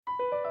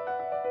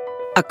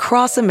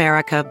Across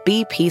America,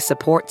 BP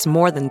supports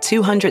more than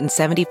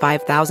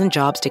 275,000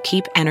 jobs to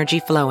keep energy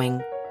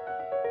flowing.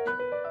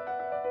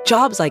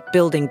 Jobs like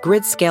building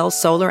grid-scale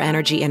solar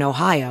energy in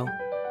Ohio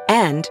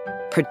and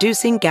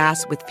producing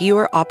gas with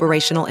fewer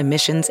operational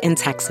emissions in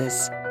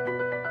Texas.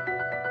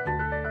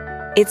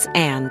 It's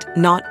and,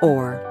 not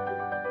or.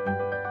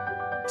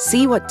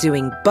 See what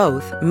doing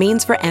both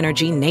means for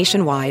energy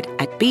nationwide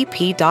at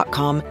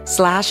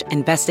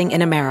bp.com/investing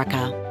in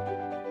America.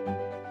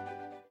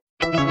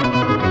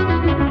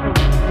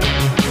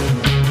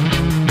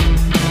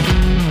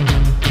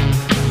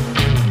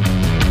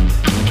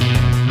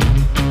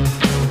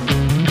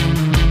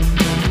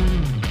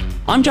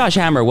 I'm Josh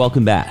Hammer.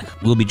 Welcome back.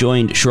 We'll be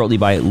joined shortly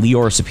by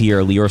Leor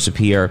Sapir. Leor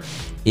Sapir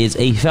is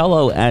a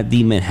fellow at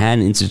the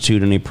Manhattan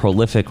Institute and a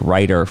prolific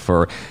writer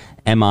for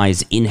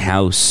MI's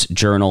in-house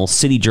journal,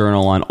 City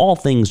Journal, on all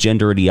things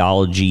gender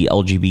ideology,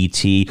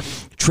 LGBT,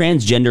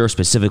 transgender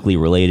specifically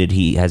related.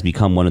 He has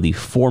become one of the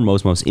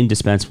foremost, most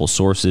indispensable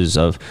sources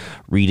of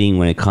reading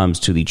when it comes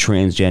to the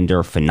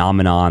transgender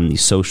phenomenon, the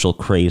social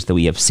craze that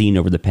we have seen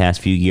over the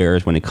past few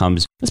years when it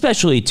comes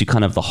especially to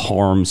kind of the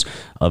harms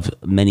of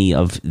many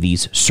of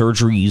these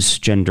surgeries,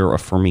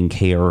 gender-affirming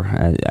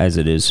care, as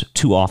it is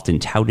too often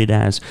touted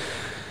as,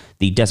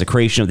 the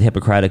desecration of the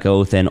Hippocratic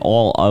Oath, and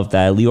all of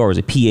that. Leor is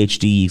a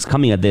PhD. He's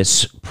coming at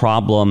this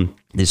problem,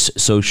 this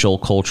social,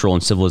 cultural,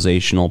 and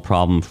civilizational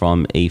problem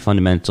from a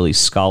fundamentally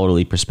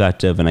scholarly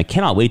perspective, and I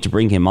cannot wait to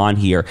bring him on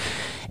here.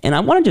 And I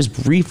want to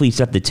just briefly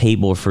set the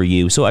table for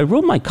you. So I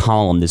wrote my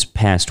column this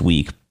past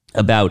week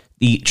about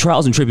the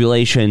trials and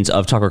tribulations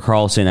of Tucker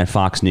Carlson at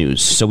Fox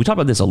News. So we talked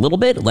about this a little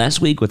bit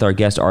last week with our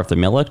guest Arthur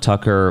Millick.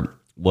 Tucker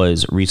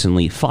was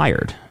recently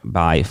fired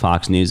by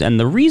Fox News, and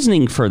the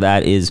reasoning for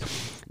that is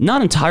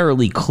not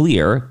entirely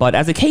clear, but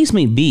as the case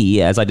may be,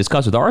 as I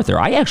discussed with Arthur,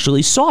 I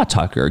actually saw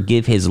Tucker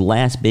give his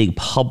last big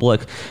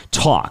public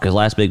talk, his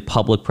last big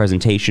public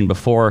presentation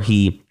before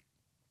he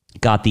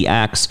got the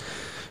axe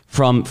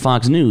from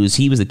Fox News.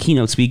 He was the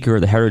keynote speaker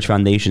of the Heritage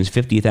Foundation's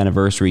 50th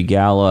anniversary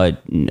gala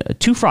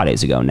 2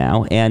 Fridays ago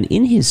now. And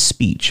in his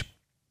speech,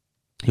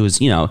 it was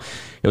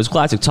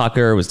classic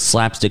Tucker. It was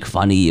slapstick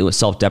funny. It was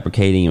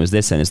self-deprecating. It was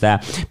this and it's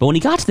that. But when he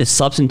got to the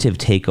substantive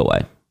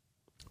takeaway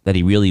that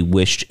he really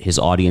wished his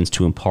audience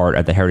to impart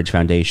at the Heritage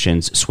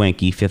Foundation's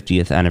swanky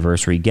 50th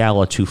anniversary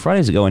gala 2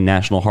 Fridays ago in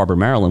National Harbor,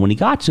 Maryland, when he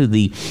got to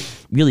the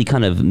really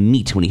kind of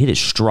meat, when he hit his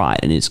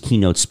stride in his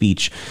keynote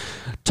speech,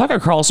 Tucker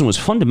Carlson was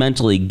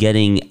fundamentally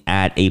getting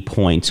at a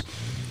point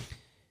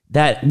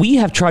that we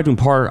have tried to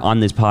impart on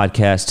this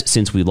podcast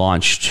since we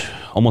launched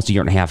almost a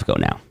year and a half ago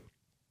now,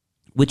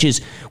 which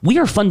is we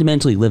are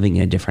fundamentally living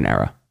in a different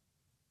era.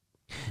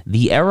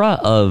 The era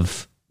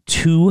of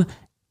two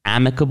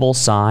amicable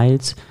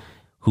sides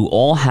who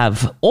all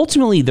have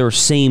ultimately their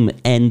same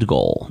end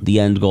goal, the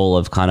end goal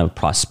of kind of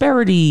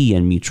prosperity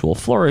and mutual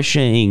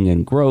flourishing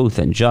and growth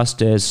and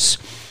justice,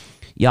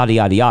 yada,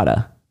 yada,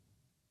 yada.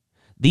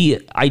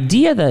 The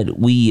idea that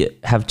we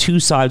have two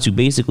sides who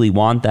basically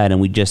want that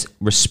and we just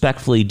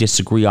respectfully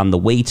disagree on the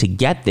way to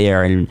get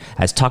there, and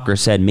as Tucker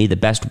said, may the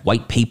best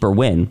white paper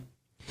win,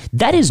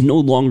 that is no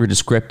longer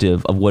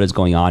descriptive of what is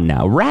going on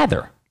now.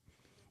 Rather,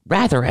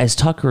 as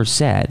Tucker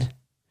said,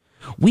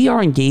 we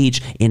are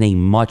engaged in a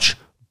much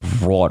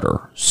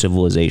broader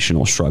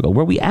civilizational struggle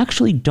where we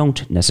actually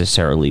don't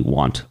necessarily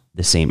want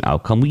the same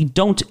outcome. We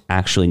don't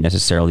actually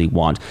necessarily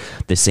want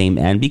the same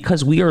end,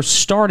 because we are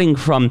starting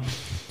from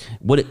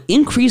what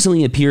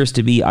increasingly appears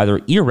to be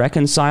either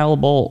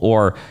irreconcilable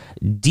or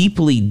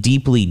deeply,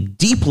 deeply,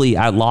 deeply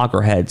at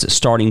loggerheads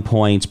starting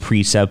points,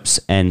 precepts,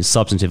 and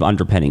substantive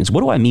underpinnings.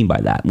 What do I mean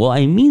by that? Well,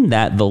 I mean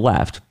that the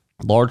left,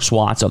 large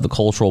swaths of the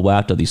cultural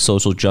left, of the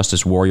social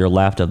justice warrior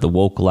left, of the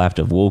woke left,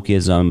 of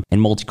wokeism, and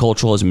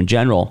multiculturalism in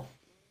general,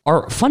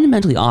 are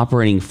fundamentally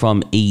operating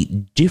from a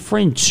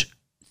different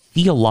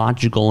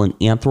theological and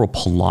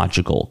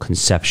anthropological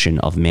conception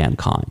of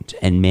mankind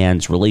and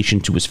man's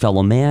relation to his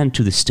fellow man,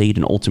 to the state,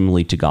 and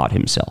ultimately to God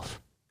himself.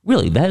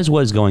 Really, that is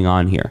what is going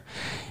on here.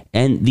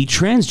 And the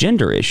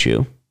transgender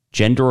issue,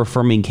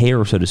 gender-affirming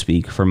care, so to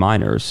speak, for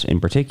minors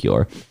in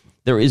particular,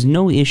 there is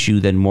no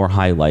issue that more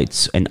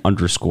highlights and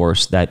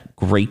underscores that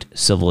great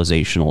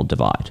civilizational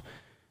divide.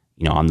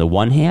 You know, on the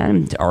one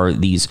hand are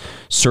these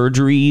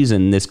surgeries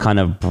and this kind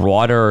of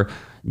broader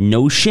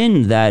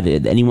notion that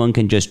anyone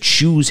can just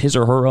choose his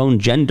or her own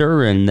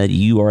gender and that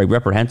you are a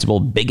reprehensible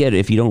bigot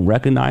if you don't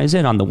recognize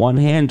it on the one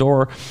hand,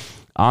 or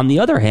on the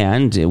other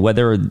hand,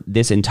 whether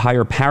this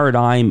entire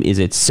paradigm is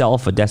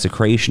itself a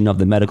desecration of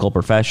the medical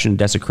profession,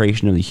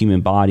 desecration of the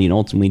human body, and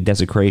ultimately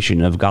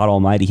desecration of God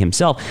Almighty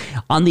himself.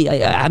 How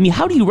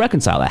do you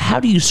reconcile that? How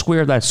do you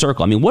square that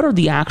circle? I mean, what are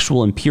the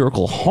actual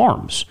empirical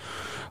harms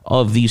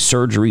of these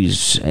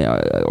surgeries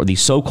or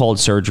these so-called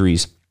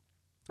surgeries?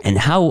 And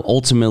how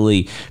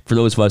ultimately, for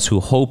those of us who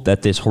hope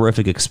that this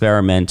horrific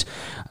experiment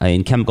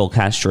in chemical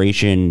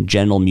castration,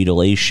 genital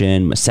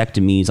mutilation,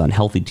 mastectomies on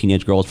healthy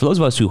teenage girls, for those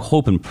of us who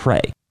hope and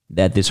pray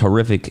that this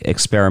horrific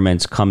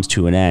experiment comes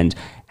to an end,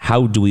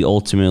 how do we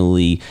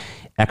ultimately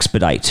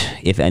expedite,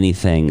 if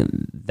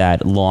anything,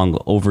 that long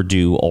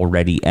overdue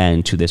already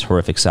end to this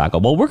horrific saga?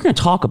 Well, we're going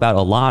to talk about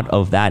a lot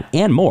of that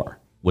and more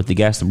with the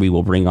guest that we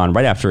will bring on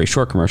right after a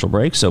short commercial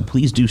break. So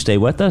please do stay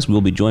with us. We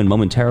will be joined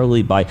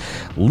momentarily by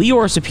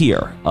Leor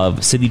Sapir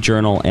of City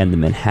Journal and the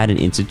Manhattan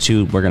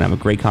Institute. We're going to have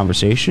a great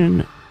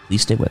conversation.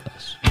 Please stay with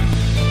us.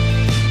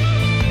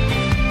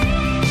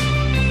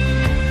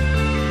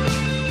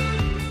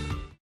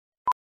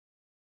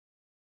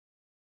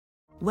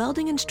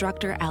 Welding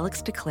instructor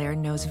Alex DeClaire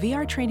knows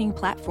VR training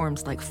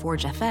platforms like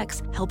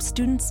ForgeFX help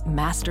students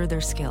master their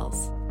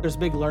skills. There's a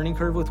big learning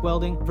curve with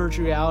welding.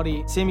 Virtual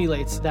reality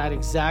simulates that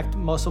exact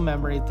muscle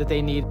memory that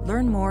they need.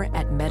 Learn more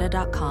at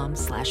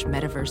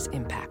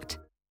meta.com/metaverseimpact.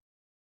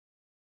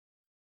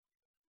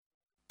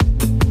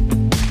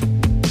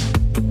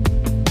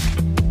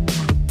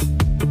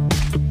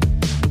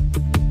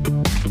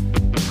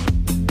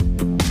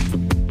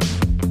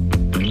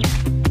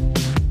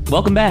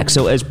 Welcome back.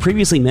 So as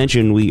previously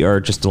mentioned, we are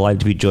just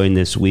delighted to be joined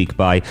this week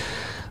by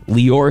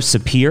Leor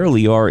Sapir.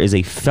 Leor is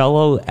a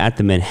fellow at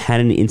the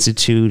Manhattan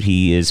Institute.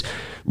 He is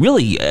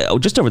really,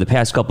 just over the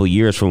past couple of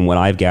years, from what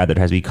I've gathered,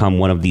 has become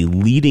one of the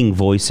leading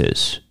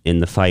voices in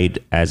the fight,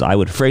 as I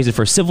would phrase it,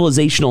 for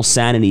civilizational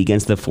sanity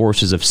against the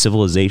forces of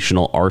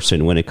civilizational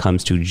arson when it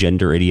comes to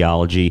gender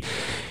ideology,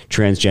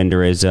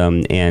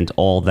 transgenderism, and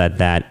all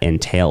that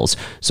entails.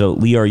 So,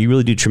 Leor, you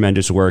really do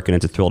tremendous work, and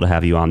it's a thrill to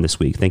have you on this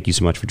week. Thank you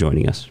so much for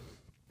joining us.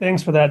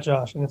 Thanks for that,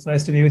 Josh, and it's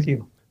nice to be with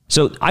you.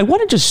 So I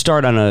want to just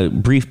start on a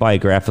brief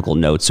biographical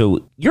note.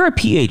 So you're a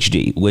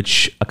PhD,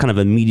 which kind of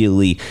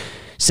immediately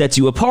sets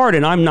you apart,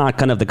 and I'm not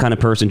kind of the kind of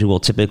person who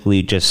will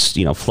typically just,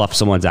 fluff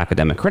someone's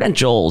academic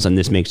credentials, and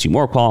this makes you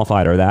more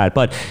qualified or that.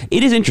 But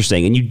it is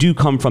interesting, and you do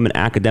come from an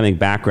academic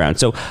background.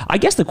 So I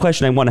guess the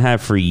question I want to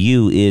have for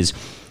you is,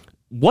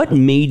 what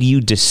made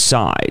you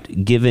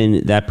decide,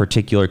 given that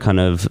particular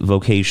kind of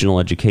vocational,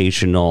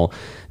 educational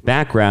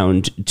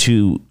background,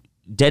 to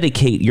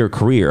dedicate your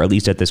career, at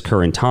least at this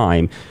current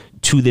time,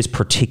 to this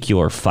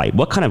particular fight?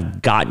 What kind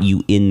of got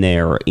you in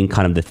there in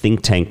kind of the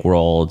think tank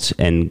world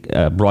and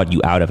brought you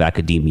out of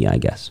academia, I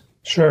guess?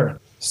 Sure.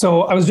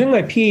 So I was doing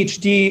my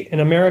PhD in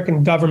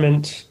American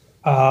government,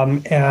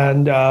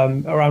 and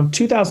around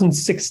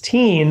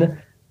 2016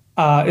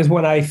 is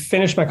when I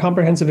finished my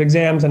comprehensive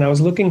exams, and I was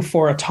looking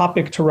for a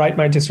topic to write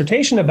my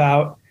dissertation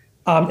about.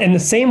 And the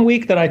same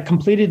week that I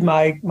completed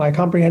my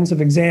comprehensive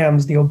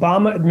exams, the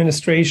Obama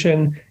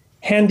administration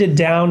handed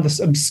down this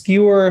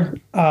obscure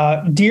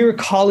Dear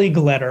Colleague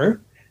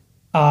letter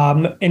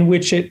in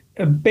which it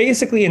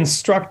basically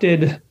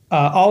instructed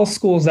all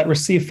schools that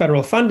receive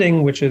federal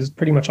funding, which is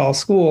pretty much all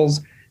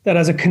schools, that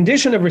as a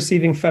condition of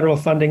receiving federal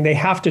funding, they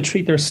have to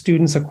treat their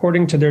students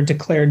according to their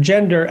declared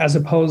gender as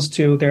opposed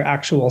to their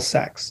actual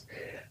sex.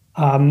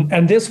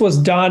 And this was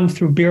done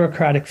through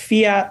bureaucratic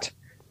fiat.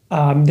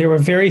 There were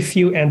very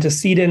few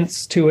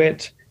antecedents to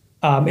it.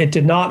 It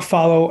did not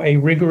follow a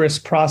rigorous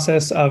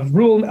process of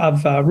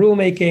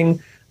rulemaking,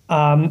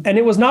 and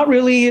it was not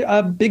really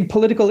a big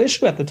political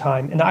issue at the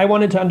time. And I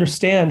wanted to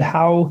understand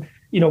how,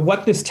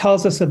 what this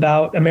tells us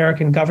about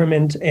American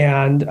government,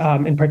 and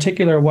in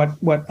particular,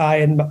 what I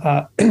and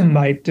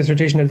my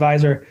dissertation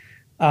advisor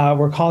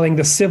were calling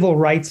the civil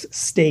rights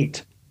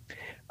state.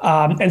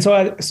 And so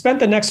I spent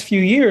the next few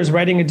years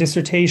writing a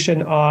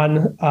dissertation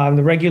on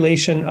the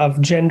regulation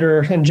of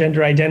gender and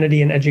gender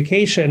identity in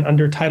education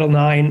under Title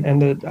IX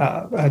and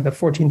the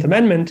 14th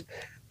Amendment.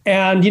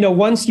 And,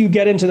 once you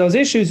get into those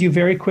issues, you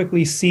very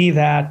quickly see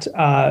that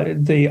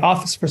the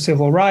Office for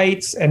Civil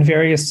Rights and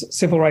various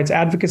civil rights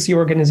advocacy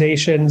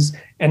organizations,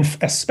 and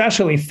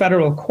especially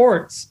federal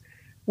courts,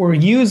 were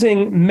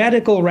using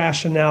medical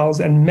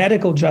rationales and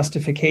medical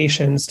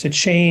justifications to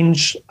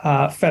change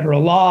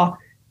federal law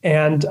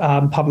and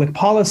public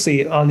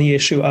policy on the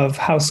issue of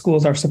how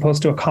schools are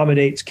supposed to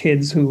accommodate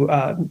kids who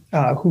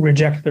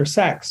reject their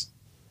sex.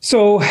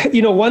 So,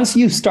 once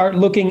you start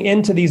looking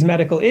into these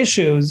medical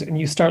issues and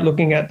you start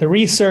looking at the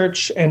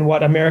research and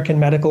what American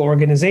medical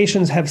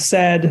organizations have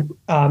said,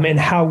 and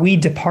how we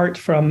depart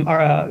from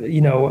our,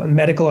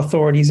 medical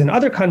authorities in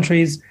other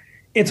countries,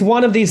 it's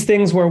one of these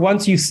things where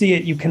once you see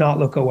it, you cannot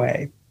look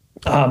away,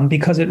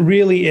 because it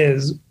really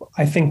is,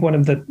 I think, one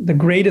of the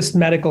greatest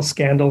medical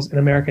scandals in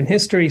American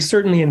history,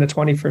 certainly in the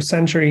 21st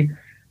century.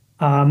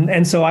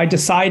 And so I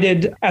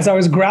decided, as I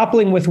was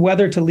grappling with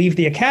whether to leave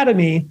the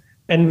academy,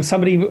 and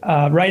somebody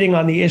writing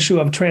on the issue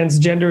of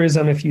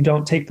transgenderism, if you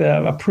don't take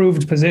the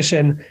approved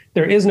position,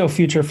 there is no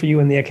future for you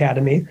in the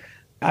academy.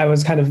 I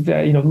was kind of,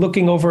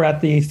 looking over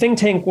at the think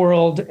tank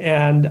world,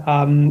 and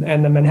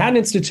the Manhattan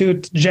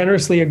Institute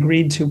generously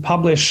agreed to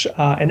publish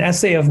an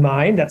essay of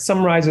mine that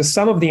summarizes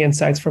some of the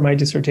insights for my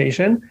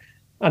dissertation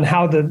on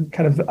how the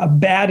kind of a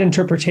bad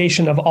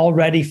interpretation of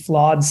already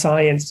flawed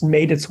science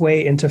made its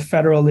way into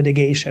federal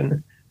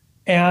litigation.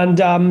 And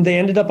they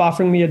ended up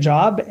offering me a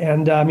job.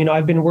 And,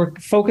 I've been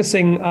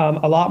focusing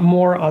a lot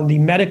more on the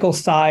medical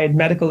side,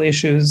 medical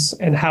issues,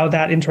 and how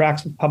that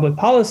interacts with public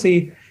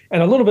policy,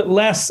 and a little bit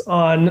less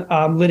on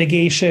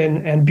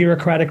litigation and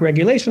bureaucratic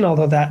regulation,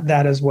 although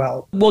that as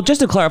well. Well,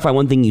 just to clarify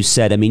one thing you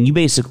said, you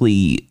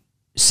basically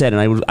said,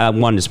 and I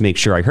wanted to make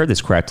sure I heard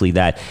this correctly,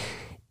 that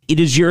it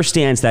is your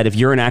stance that if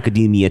you're in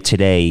academia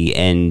today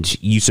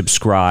and you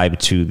subscribe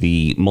to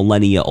the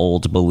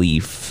millennia-old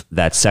belief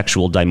that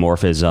sexual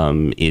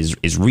dimorphism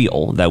is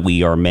real, that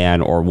we are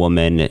man or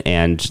woman,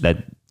 and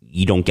that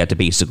you don't get to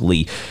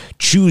basically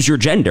choose your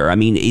gender. I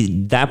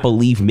mean, that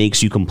belief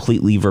makes you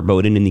completely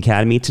verboten in the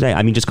academy today.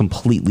 I mean, just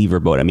completely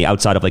verboten. I mean,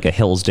 outside of like a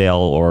Hillsdale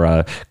or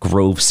a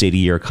Grove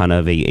City or kind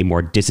of a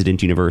more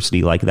dissident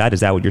university like that.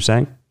 Is that what you're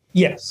saying?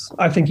 Yes,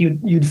 I think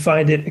you'd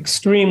find it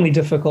extremely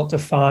difficult to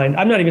find.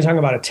 I'm not even talking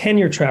about a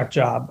tenure track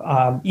job,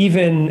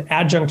 even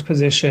adjunct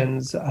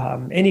positions,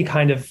 any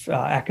kind of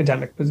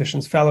academic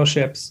positions,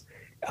 fellowships,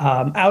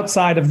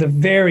 outside of the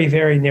very,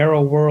 very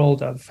narrow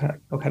world of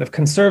kind of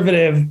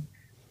conservative,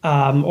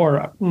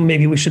 or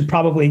maybe we should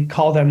probably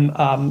call them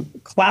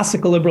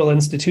classical liberal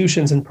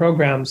institutions and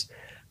programs.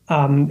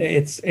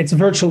 It's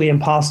virtually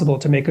impossible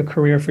to make a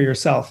career for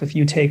yourself if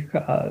you take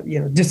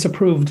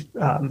disapproved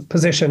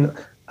position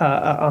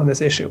on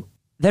this issue.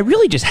 That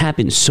really just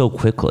happened so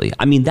quickly.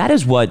 I mean,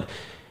 that's why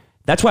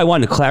I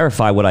wanted to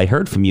clarify what I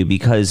heard from you,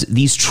 because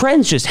these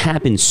trends just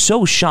happen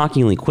so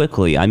shockingly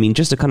quickly. I mean,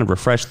 just to kind of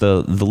refresh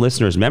the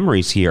listeners'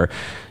 memories here,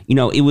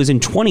 it was in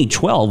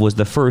 2012 was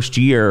the first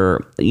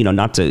year,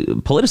 not to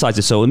politicize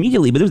it so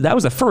immediately, but that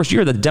was the first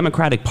year that the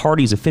Democratic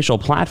Party's official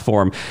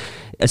platform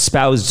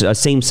espoused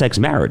same-sex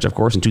marriage. Of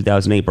course, in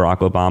 2008, Barack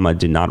Obama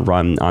did not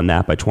run on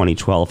that. By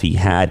 2012, he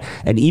had.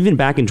 And even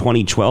back in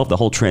 2012, the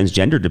whole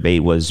transgender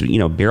debate was,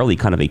 barely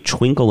kind of a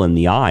twinkle in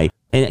the eye.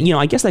 And,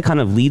 I guess that kind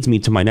of leads me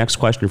to my next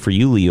question for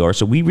you, Leor.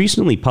 So we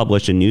recently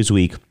published in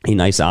Newsweek a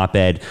nice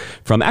op-ed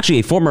from actually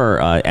a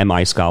former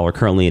MI scholar,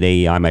 currently at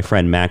AEI, my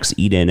friend Max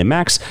Eden. And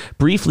Max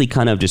briefly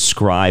kind of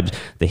described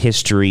the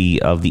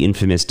history of the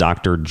infamous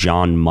Dr.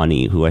 John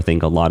Money, who I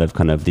think a lot of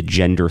kind of the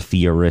gender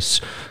theorists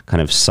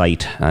kind of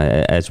cite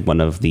as one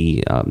of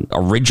the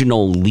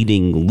original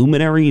leading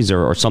luminaries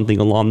or something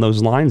along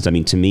those lines. I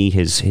mean, to me,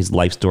 his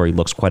life story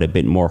looks quite a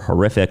bit more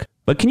horrific.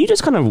 But can you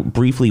just kind of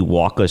briefly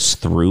walk us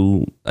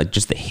through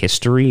just the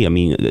history? I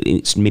mean,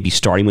 it's maybe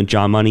starting with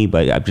John Money,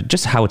 but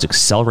just how it's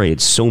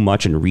accelerated so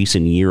much in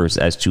recent years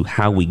as to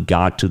how we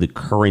got to the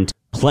current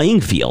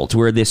playing field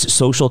where this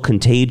social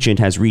contagion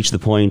has reached the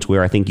point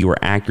where I think you were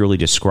accurately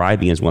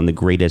describing as one of the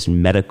greatest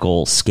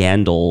medical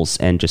scandals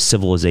and just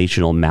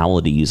civilizational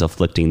maladies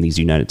afflicting these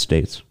United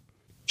States.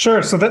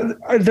 Sure. So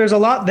there's a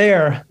lot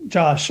there,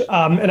 Josh.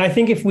 And I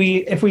think if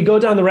we go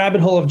down the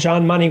rabbit hole of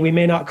John Money, we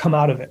may not come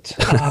out of it.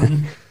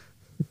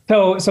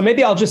 So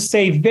maybe I'll just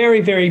say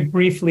very, very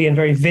briefly and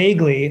very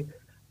vaguely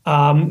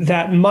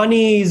that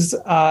Money's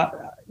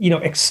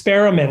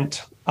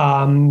experiment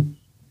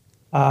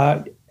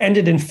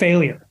ended in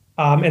failure,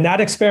 and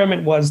that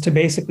experiment was to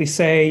basically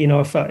say,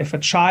 if a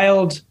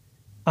child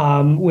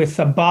with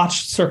a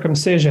botched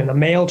circumcision, a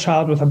male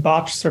child with a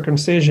botched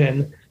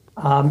circumcision,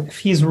 if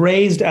he's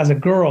raised as a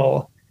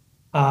girl,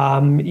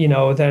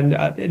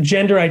 then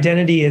gender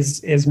identity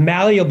is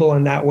malleable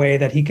in that way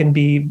that he can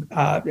be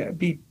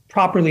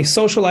properly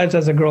socialized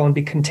as a girl and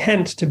be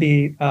content to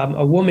be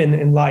a woman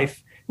in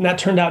life. And that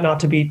turned out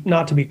not to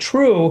be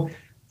true,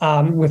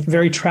 with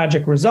very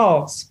tragic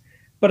results.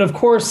 But of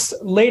course,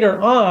 later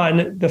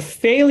on, the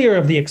failure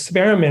of the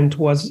experiment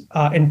was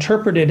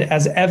interpreted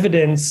as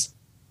evidence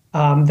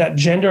that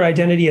gender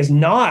identity is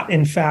not,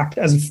 in fact,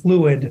 as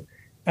fluid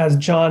as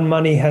John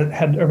Money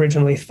had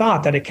originally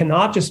thought, that it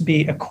cannot just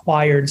be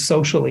acquired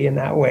socially in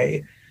that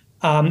way.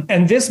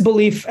 And this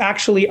belief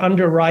actually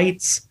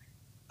underwrites,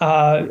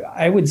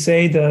 I would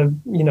say,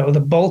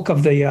 the bulk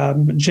of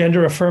the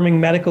gender-affirming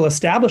medical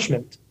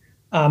establishment,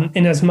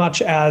 in as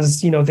much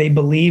as they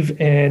believe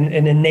in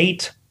an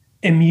innate,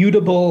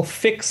 immutable,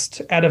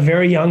 fixed at a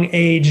very young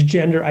age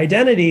gender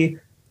identity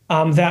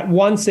that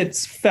once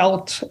it's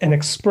felt and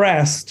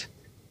expressed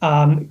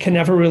can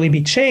never really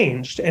be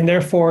changed. And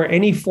therefore,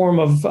 any form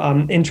of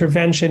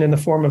intervention in the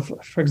form of,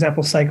 for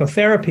example,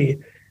 psychotherapy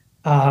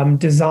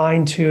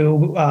designed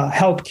to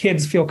help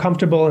kids feel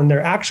comfortable in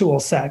their actual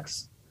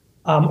sex,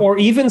 or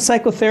even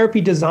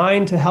psychotherapy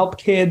designed to help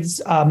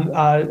kids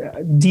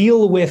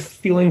deal with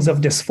feelings of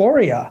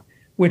dysphoria,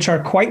 which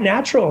are quite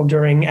natural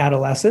during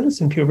adolescence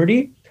and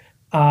puberty,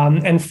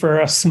 and for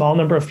a small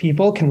number of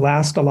people can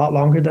last a lot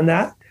longer than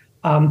that.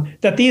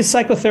 That these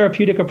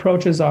psychotherapeutic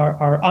approaches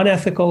are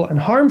unethical and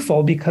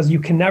harmful because you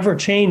can never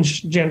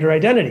change gender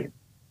identity.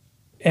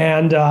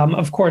 And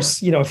of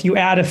course, if you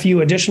add a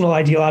few additional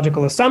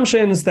ideological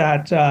assumptions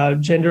that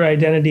gender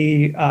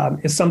identity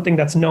is something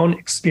that's known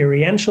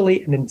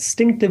experientially and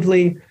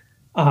instinctively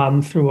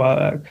through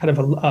a kind of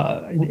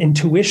an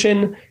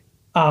intuition,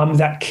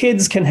 that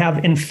kids can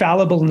have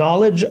infallible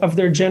knowledge of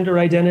their gender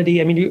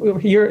identity. I mean,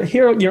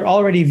 you're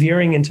already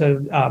veering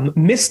into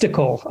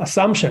mystical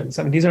assumptions.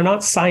 I mean, these are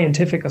not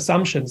scientific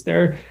assumptions.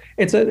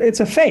 It's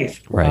a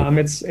faith. Right.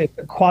 It's a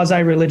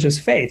quasi-religious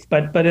faith.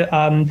 But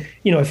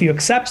if you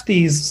accept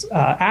these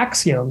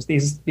axioms,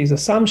 these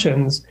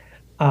assumptions,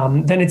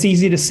 then it's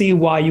easy to see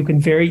why you can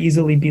very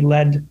easily be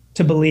led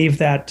to believe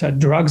that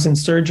drugs and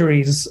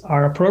surgeries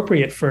are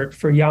appropriate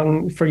for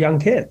young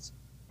kids.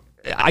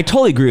 I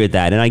totally agree with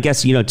that. And I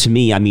guess, to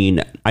me,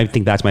 I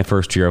think that's my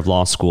first year of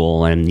law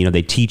school. And,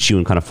 they teach you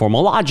in kind of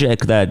formal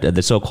logic that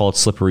the so-called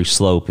slippery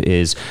slope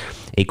is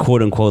a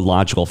quote unquote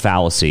logical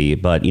fallacy.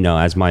 But,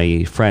 as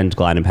my friend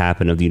Gladden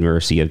Papin of the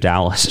University of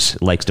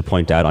Dallas likes to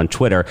point out on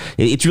Twitter,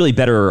 it's really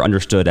better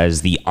understood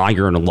as the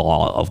iron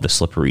law of the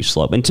slippery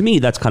slope. And to me,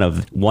 that's kind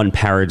of one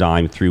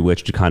paradigm through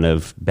which to kind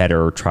of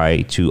better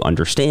try to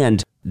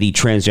understand the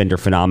transgender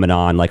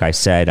phenomenon. Like I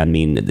said,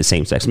 the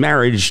same-sex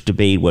marriage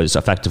debate was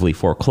effectively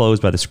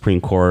foreclosed by the Supreme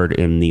Court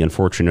in the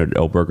unfortunate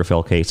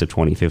Obergefell case of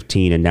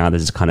 2015. And now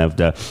this is kind of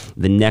the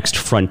next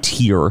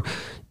frontier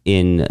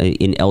in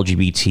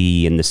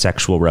LGBT and the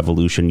sexual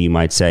revolution, you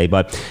might say.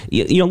 But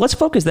let's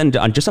focus then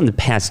on the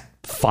past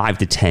 5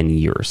 to 10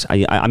 years.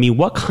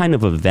 What kind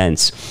of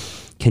events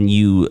can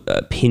you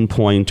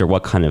pinpoint, or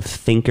what kind of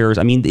thinkers?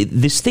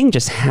 This thing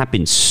just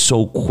happened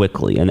so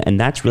quickly, and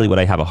that's really what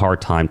I have a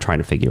hard time trying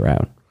to figure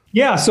out.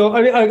 Yeah, so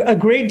a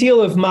great deal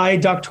of my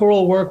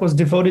doctoral work was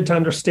devoted to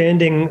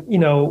understanding,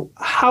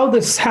 how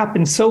this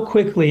happened so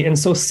quickly and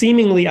so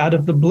seemingly out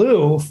of the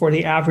blue for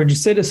the average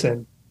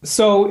citizen.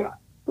 So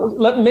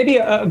maybe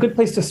a good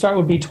place to start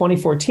would be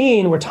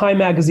 2014, where Time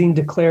magazine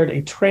declared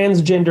a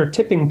transgender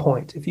tipping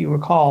point, if you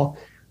recall.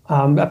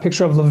 A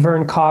picture of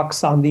Laverne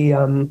Cox on the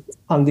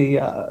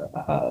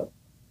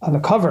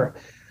cover.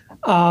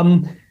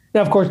 Now,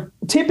 of course,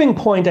 tipping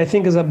point, I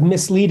think, is a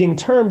misleading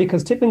term,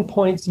 because tipping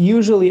points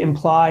usually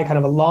imply kind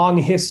of a long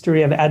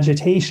history of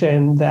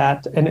agitation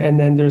and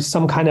then there's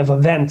some kind of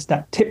event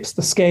that tips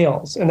the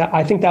scales. And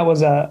I think that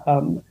was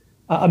a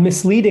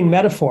misleading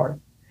metaphor.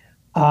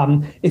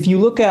 If you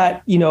look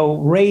at,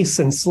 race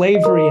and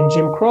slavery and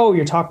Jim Crow,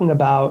 you're talking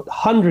about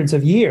hundreds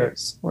of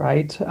years,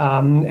 right?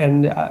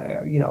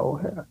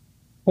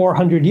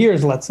 400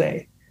 years, let's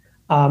say.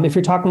 If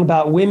you're talking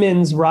about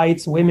women's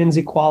rights, women's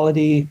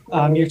equality,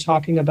 you're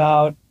talking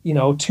about,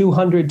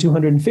 200,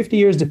 250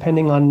 years,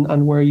 depending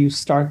on where you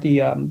start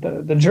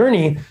the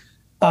journey.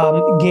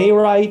 Gay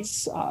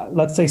rights,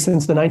 let's say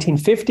since the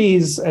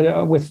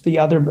 1950s, with the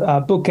other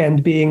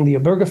bookend being the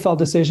Obergefell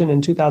decision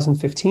in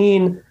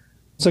 2015.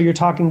 So you're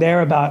talking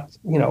there about,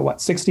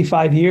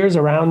 65 years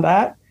around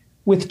that.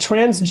 With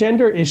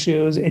transgender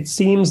issues, it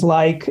seems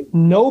like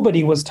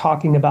nobody was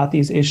talking about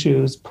these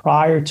issues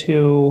prior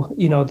to,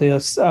 the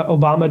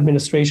Obama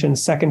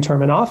administration's second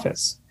term in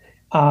office.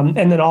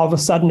 And then all of a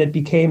sudden it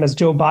became, as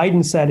Joe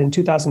Biden said in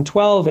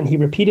 2012, and he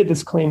repeated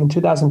this claim in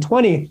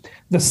 2020,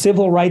 the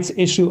civil rights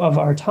issue of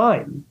our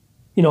time.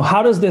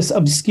 How does this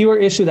obscure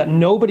issue that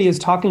nobody is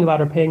talking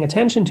about or paying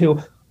attention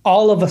to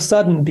all of a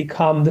sudden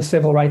become the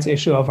civil rights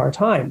issue of our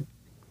time?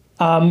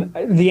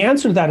 The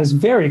answer to that is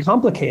very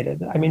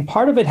complicated.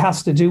 Part of it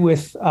has to do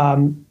with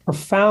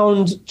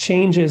profound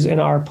changes in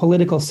our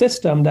political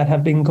system that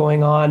have been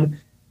going on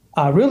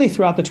really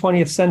throughout the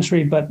 20th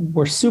century, but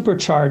were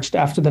supercharged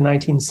after the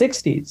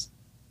 1960s.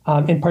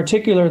 In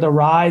particular, the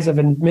rise of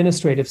an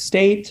administrative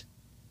state,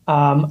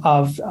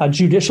 of a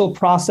judicial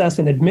process,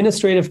 an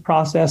administrative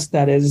process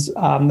that is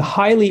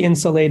highly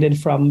insulated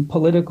from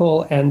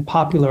political and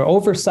popular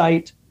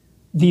oversight.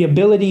 The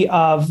ability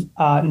of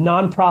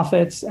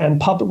nonprofits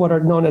and what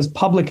are known as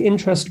public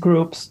interest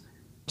groups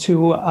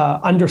to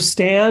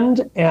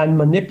understand and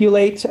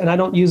manipulate, and I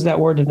don't use that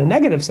word in a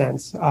negative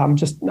sense,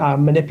 just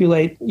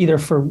manipulate either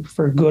for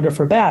good or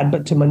for bad,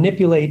 but to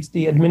manipulate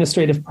the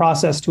administrative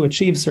process to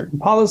achieve certain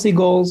policy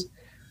goals.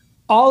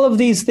 All of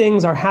these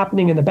things are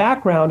happening in the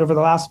background over the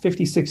last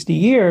 50, 60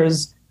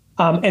 years.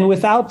 And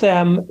without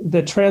them,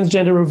 the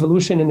transgender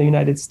revolution in the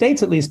United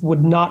States, at least,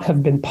 would not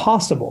have been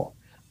possible.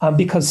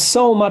 Because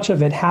so much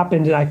of it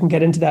happened, and I can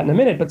get into that in a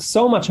minute, but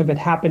so much of it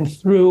happened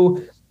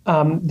through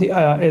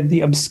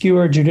the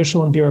obscure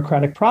judicial and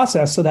bureaucratic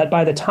process, so that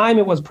by the time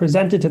it was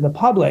presented to the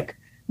public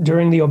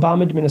during the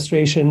Obama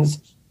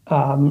administration's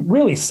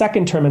really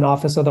second term in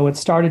office, although it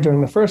started during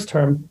the first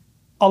term,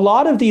 a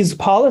lot of these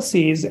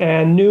policies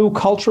and new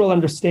cultural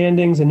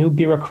understandings and new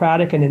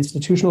bureaucratic and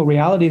institutional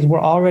realities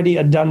were already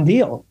a done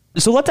deal.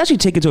 So let's actually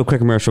take it to a quick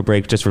commercial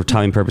break just for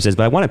timing purposes,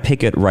 but I want to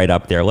pick it right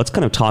up there. Let's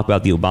kind of talk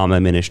about the Obama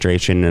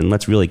administration, and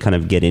let's really kind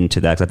of get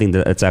into that, because I think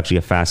that's actually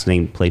a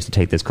fascinating place to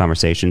take this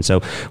conversation.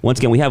 So once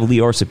again, we have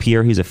Leor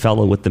Sapir. He's a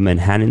fellow with the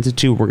Manhattan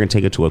Institute. We're going to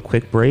take it to a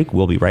quick break.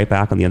 We'll be right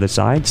back on the other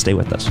side. Stay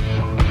with us.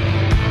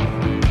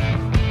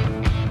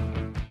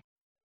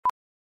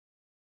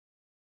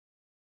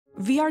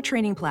 VR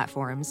training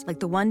platforms,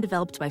 like the one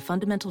developed by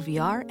Fundamental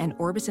VR and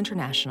Orbis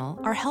International,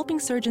 are helping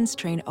surgeons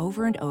train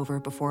over and over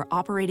before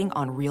operating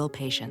on real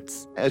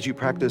patients. As you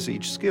practice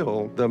each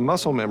skill, the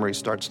muscle memory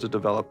starts to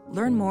develop.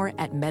 Learn more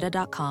at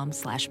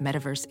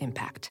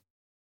meta.com/metaverseimpact.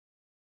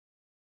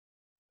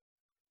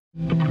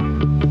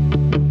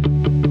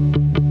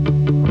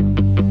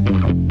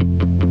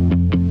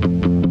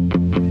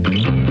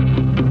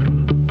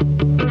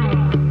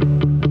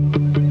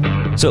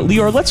 So,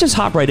 Leor, let's just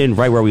hop right in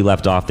right where we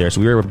left off there.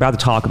 So we were about to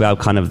talk about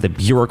kind of the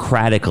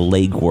bureaucratic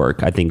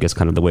legwork, I think is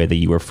kind of the way that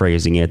you were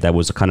phrasing it, that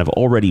was kind of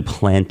already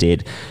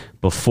planted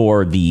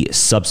before the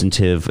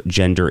substantive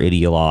gender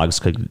ideologues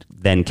could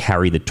then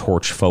carry the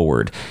torch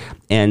forward.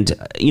 And,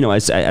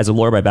 as a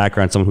lawyer by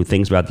background, someone who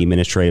thinks about the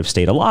administrative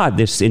state a lot,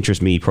 this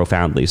interests me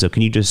profoundly. So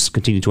can you just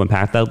continue to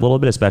unpack that a little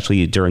bit,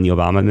 especially during the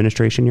Obama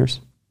administration years?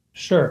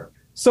 Sure.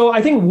 So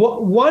I think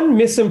one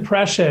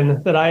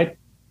misimpression that I'd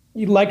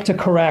like to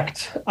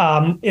correct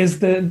is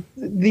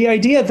the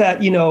idea that,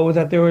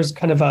 that there was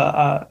kind of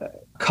a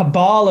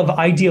cabal of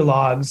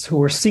ideologues who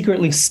were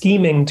secretly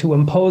scheming to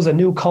impose a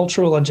new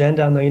cultural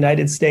agenda on the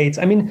United States.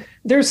 I mean,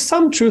 there's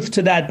some truth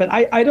to that, but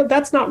I don't.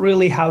 That's not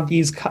really how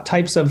these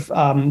types of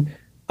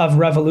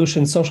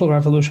revolutions, social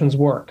revolutions,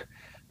 work.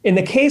 In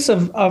the case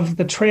of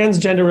the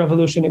transgender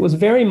revolution, it was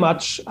very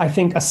much, I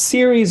think, a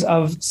series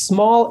of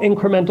small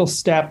incremental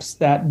steps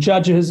that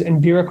judges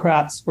and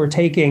bureaucrats were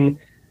taking,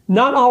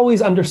 not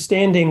always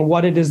understanding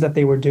what it is that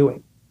they were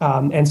doing.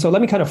 And so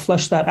let me kind of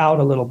flesh that out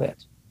a little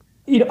bit.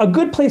 A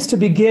good place to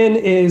begin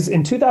is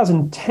in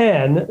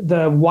 2010,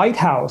 the White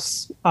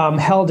House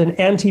held an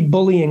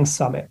anti-bullying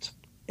summit.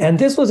 And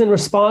this was in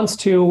response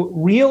to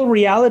real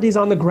realities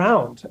on the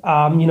ground.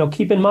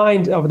 Keep in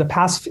mind over the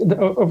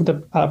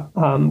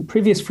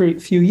previous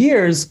few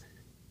years,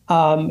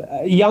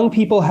 young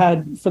people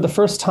had, for the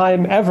first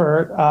time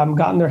ever,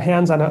 gotten their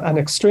hands on an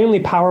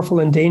extremely powerful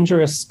and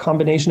dangerous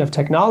combination of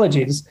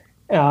technologies.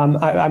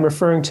 I'm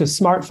referring to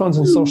smartphones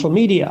and social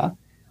media.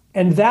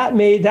 And that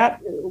made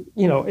that,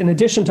 in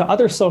addition to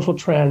other social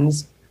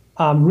trends,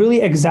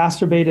 really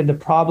exacerbated the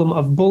problem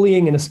of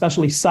bullying and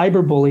especially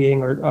cyberbullying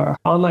or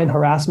online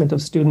harassment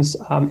of students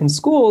in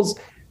schools,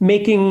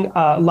 making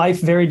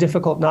life very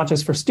difficult, not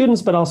just for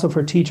students, but also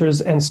for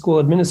teachers and school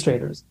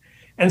administrators.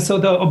 And so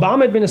the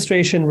Obama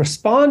administration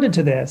responded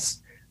to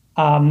this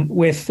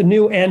with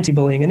new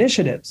anti-bullying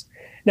initiatives.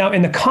 Now,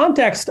 in the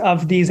context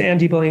of these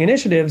anti-bullying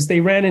initiatives,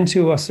 they ran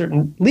into a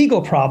certain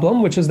legal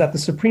problem, which is that the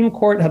Supreme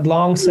Court had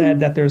long said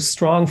that there's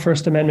strong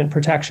First Amendment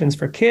protections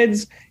for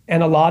kids,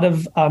 and a lot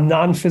of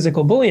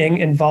non-physical bullying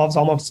involves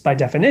almost by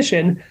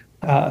definition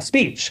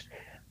speech.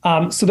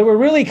 So there were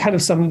really kind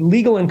of some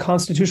legal and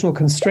constitutional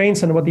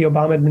constraints on what the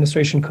Obama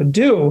administration could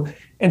do.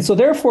 And so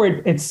therefore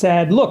it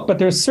said, look, but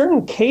there's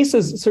certain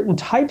cases, certain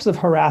types of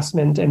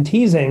harassment and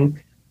teasing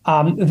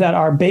that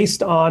are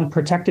based on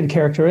protected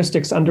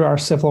characteristics under our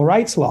civil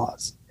rights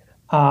laws,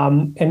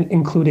 and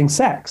including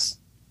sex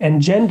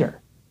and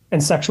gender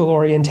and sexual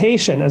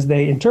orientation as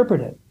they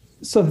interpret it.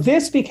 So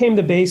this became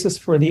the basis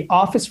for the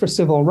Office for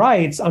Civil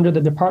Rights under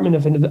the Department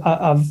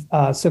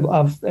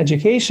of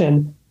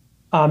Education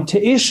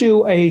to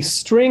issue a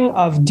string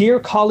of Dear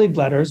Colleague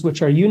letters,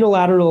 which are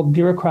unilateral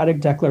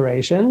bureaucratic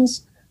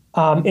declarations,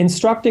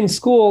 instructing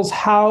schools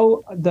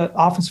how the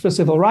Office for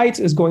Civil Rights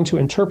is going to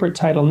interpret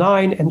Title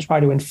IX and try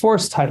to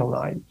enforce Title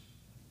IX.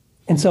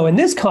 And so in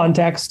this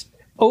context,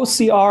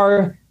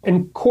 OCR,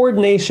 in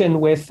coordination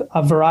with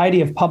a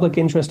variety of public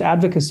interest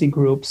advocacy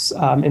groups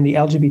in the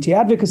LGBT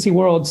advocacy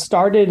world,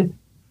 started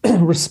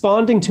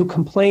responding to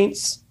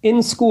complaints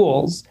in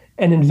schools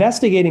and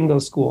investigating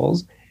those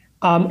schools.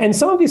 And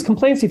some of these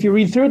complaints, if you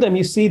read through them,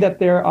 you see that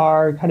there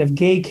are kind of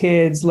gay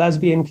kids,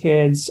 lesbian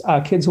kids,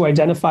 kids who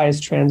identify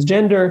as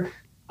transgender,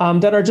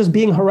 that are just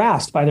being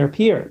harassed by their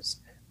peers.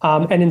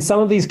 And in some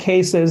of these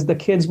cases, the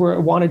kids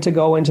wanted to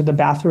go into the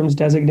bathrooms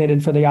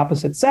designated for the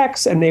opposite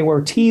sex, and they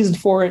were teased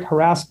for it,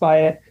 harassed by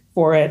it,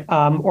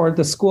 or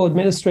the school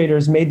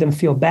administrators made them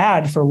feel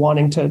bad for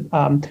wanting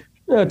to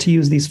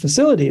use these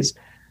facilities.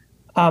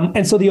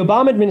 And so the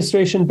Obama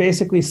administration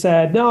basically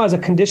said, no, as a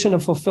condition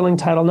of fulfilling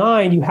Title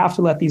IX, you have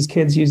to let these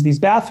kids use these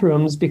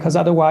bathrooms because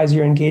otherwise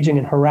you're engaging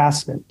in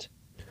harassment.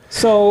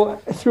 So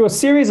through a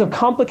series of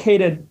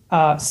complicated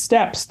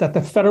steps that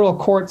the federal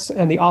courts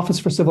and the Office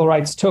for Civil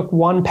Rights took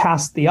one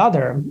past the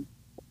other,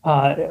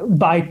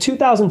 by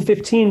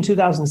 2015,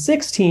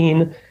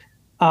 2016,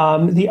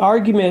 the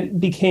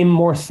argument became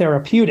more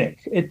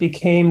therapeutic. It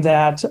became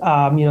that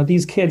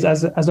these kids,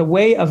 as a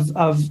way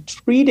of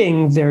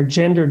treating their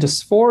gender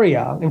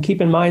dysphoria, and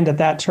keep in mind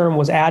that term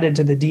was added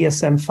to the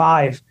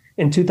DSM-5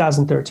 in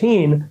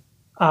 2013,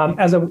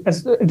 as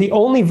the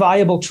only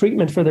viable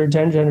treatment for their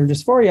gender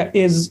dysphoria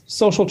is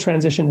social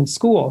transition in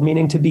school,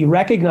 meaning to be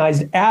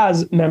recognized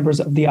as members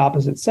of the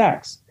opposite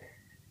sex.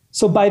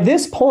 So by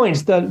this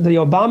point, the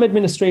Obama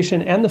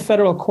administration and the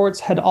federal courts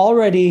had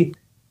already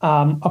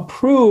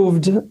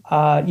approved,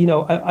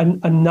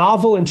 a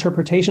novel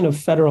interpretation of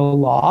federal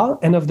law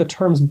and of the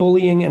terms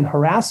bullying and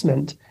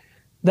harassment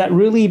that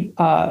really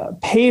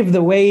paved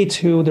the way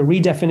to the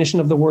redefinition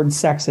of the word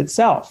sex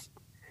itself.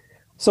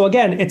 So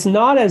again, it's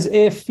not as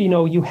if,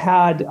 you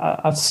had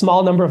a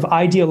small number of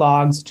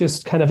ideologues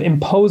just kind of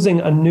imposing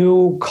a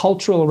new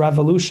cultural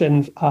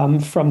revolution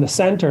from the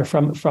center,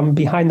 from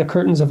behind the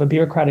curtains of a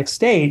bureaucratic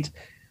state.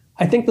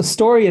 I think the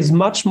story is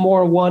much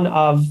more one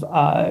of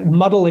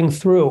muddling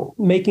through,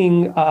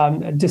 making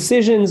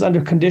decisions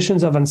under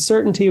conditions of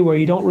uncertainty where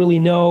you don't really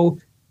know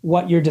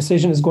what your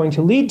decision is going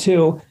to lead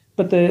to.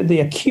 But the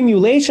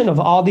accumulation of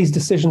all these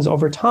decisions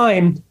over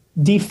time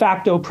de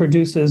facto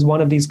produces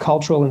one of these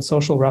cultural and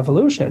social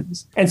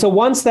revolutions. And so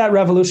once that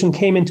revolution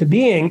came into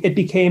being, it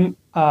became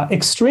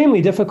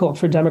extremely difficult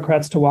for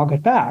Democrats to walk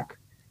it back.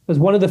 Because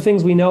one of the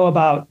things we know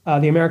about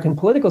the American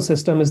political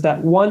system is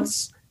that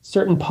once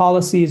certain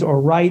policies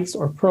or rights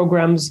or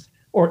programs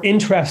or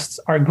interests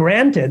are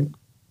granted,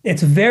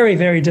 it's very,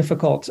 very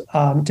difficult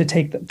to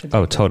take them.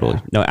 Totally.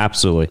 No,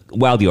 absolutely.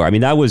 Wow, Leor. I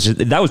mean, that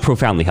was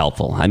profoundly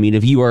helpful. I mean,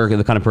 if you are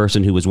the kind of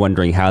person who was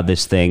wondering how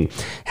this thing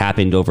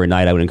happened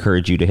overnight, I would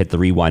encourage you to hit the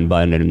rewind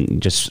button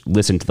and just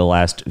listen to the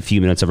last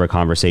few minutes of our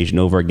conversation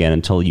over again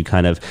until you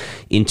kind of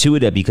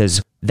intuit it,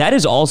 because that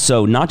is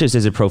also, not just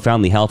is it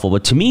profoundly helpful,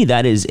 but to me,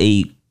 that is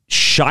a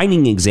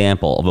shining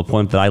example of a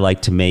point that I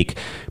like to make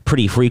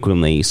pretty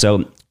frequently.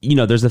 So,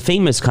 there's the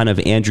famous kind of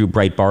Andrew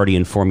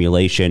Breitbartian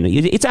formulation.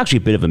 It's actually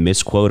a bit of a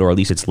misquote, or at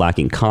least it's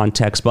lacking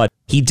context. But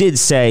he did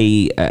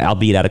say,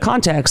 albeit out of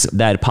context,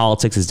 that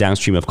politics is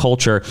downstream of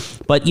culture.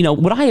 But,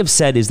 what I have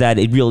said is that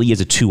it really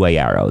is a two-way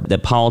arrow,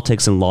 that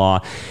politics and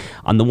law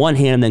on the one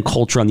hand, and then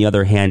culture on the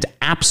other hand,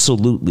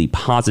 absolutely,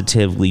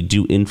 positively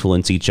do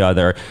influence each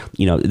other.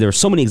 There are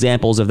so many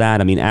examples of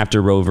that. I mean,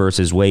 after Roe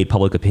versus Wade,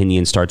 public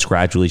opinion starts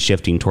gradually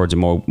shifting towards a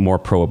more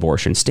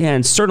pro-abortion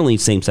stance. Certainly,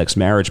 same-sex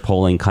marriage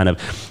polling kind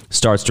of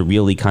starts to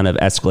really kind of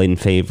escalate in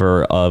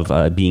favor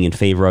of being in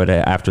favor of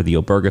it after the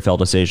Obergefell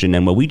decision.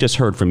 And what we just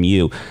heard from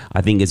you,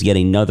 I think, is yet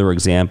another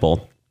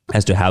example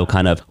as to how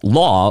kind of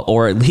law,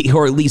 or at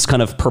least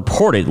kind of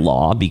purported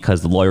law,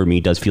 because the lawyer in me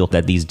does feel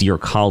that these Dear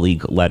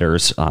Colleague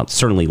letters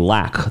certainly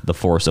lack the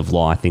force of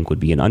law, I think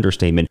would be an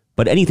understatement.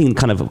 But anything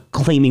kind of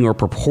claiming or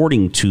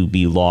purporting to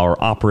be law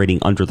or operating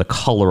under the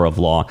color of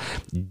law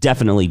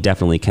definitely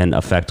can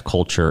affect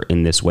culture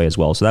in this way as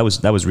well. So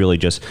that was really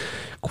just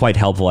quite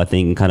helpful, I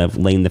think, in kind of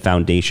laying the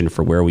foundation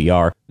for where we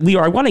are.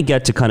 Leor, I want to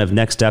get to kind of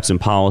next steps in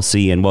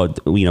policy and what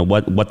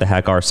the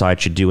heck our side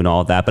should do and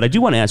all of that. But I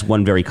do want to ask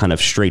one very kind of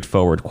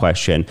straightforward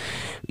question.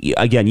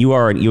 Again, you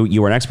are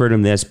an expert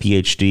in this,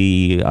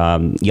 PhD,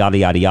 yada,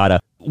 yada, yada.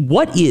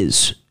 What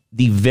is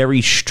the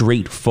very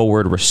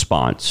straightforward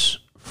response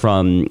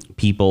from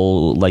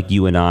people like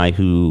you and I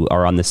who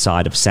are on the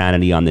side of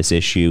sanity on this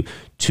issue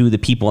to the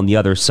people on the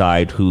other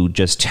side who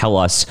just tell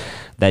us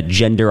that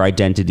gender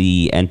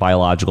identity and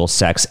biological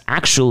sex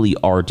actually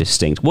are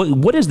distinct?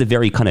 What is the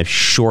very kind of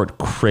short,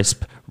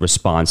 crisp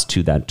response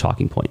to that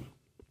talking point?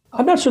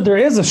 I'm not sure there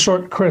is a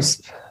short,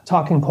 crisp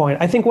talking point.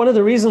 I think one of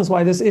the reasons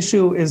why this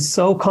issue is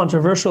so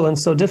controversial and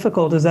so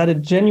difficult is that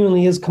it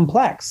genuinely is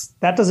complex.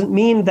 That doesn't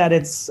mean that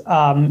it's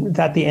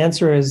that the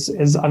answer is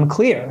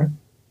unclear.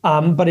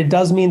 But it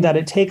does mean that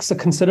it takes a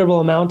considerable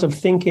amount of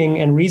thinking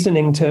and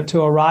reasoning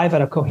to arrive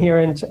at a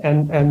coherent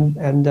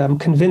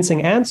and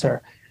convincing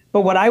answer.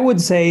 But what I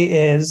would say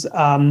is,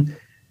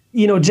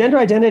 gender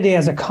identity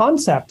as a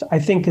concept, I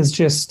think, is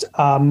just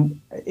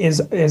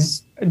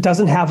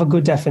doesn't have a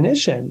good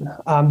definition.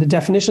 The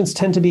definitions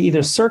tend to be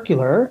either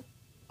circular,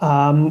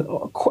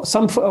 or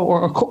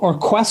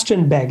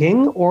question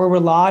begging, or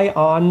rely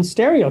on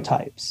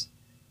stereotypes.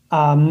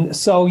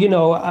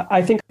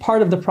 I think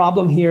part of the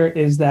problem here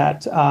is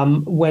that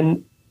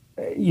when,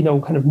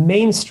 kind of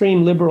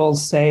mainstream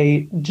liberals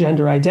say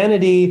gender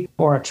identity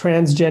or a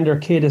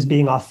transgender kid is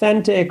being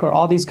authentic or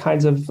all these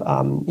kinds of,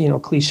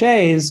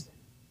 cliches,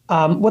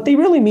 what they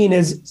really mean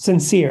is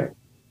sincere.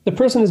 The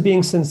person is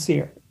being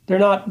sincere. They're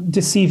not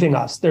deceiving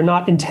us. They're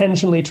not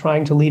intentionally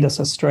trying to lead us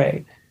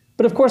astray.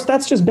 But of course,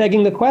 that's just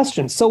begging the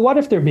question. So what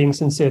if they're being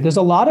sincere? There's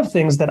a lot of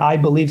things that I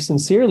believe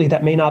sincerely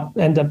that may not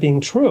end up being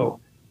true.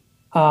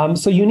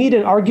 So you need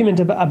an argument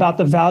about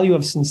the value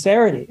of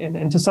sincerity.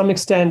 And to some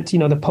extent,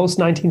 the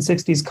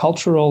post-1960s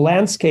cultural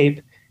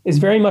landscape is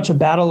very much a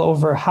battle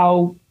over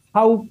how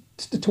to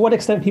what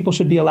extent people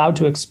should be allowed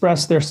to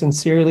express their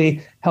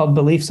sincerely held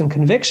beliefs and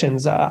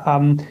convictions.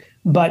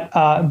 But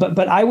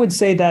I would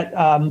say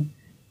that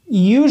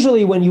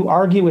usually when you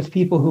argue with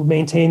people who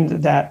maintain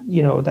that,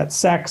 that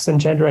sex and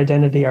gender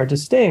identity are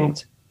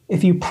distinct,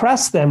 if you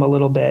press them a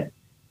little bit,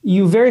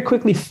 you very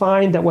quickly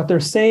find that what they're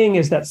saying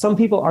is that some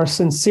people are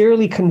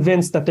sincerely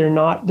convinced that they're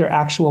not their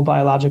actual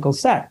biological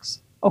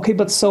sex. Okay,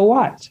 but so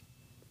what?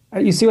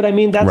 You see what I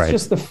mean? That's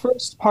just the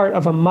first part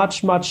of a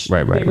much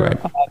bigger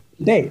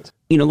debate.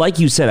 Like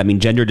you said, I mean,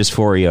 gender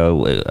dysphoria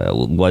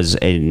was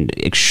an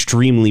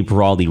extremely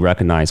broadly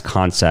recognized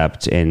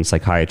concept in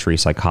psychiatry,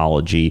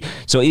 psychology.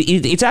 So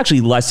it's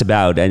actually less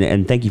about,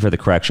 and thank you for the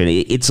correction,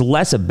 it's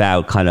less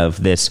about kind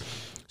of this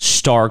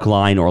stark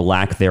line or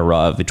lack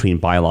thereof between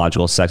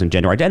biological sex and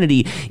gender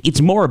identity. It's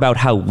more about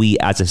how we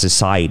as a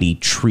society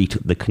treat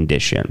the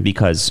condition,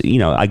 because,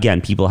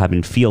 again, people have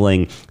been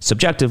feeling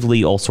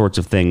subjectively all sorts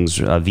of things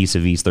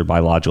vis-a-vis their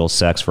biological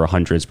sex for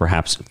hundreds,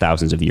 perhaps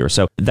thousands of years.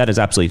 So that is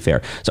absolutely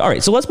fair. So, all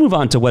right, so let's move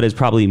on to what is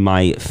probably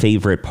my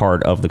favorite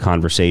part of the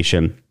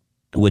conversation,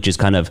 which is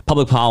kind of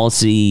public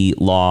policy,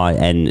 law,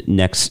 and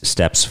next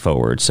steps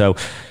forward. So,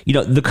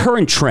 the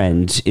current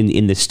trend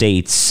in the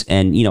States,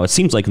 and, it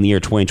seems like in the year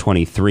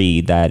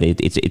 2023 that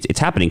it's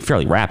happening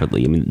fairly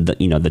rapidly. I mean,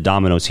 the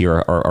dominoes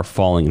here are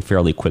falling in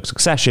fairly quick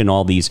succession.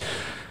 All these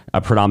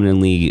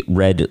predominantly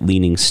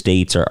red-leaning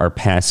states are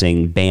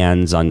passing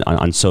bans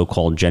on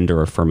so-called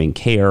gender-affirming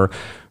care.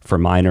 for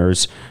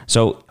minors.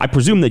 So I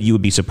presume that you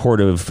would be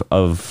supportive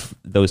of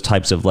those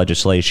types of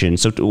legislation.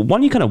 So why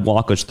don't you kind of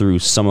walk us through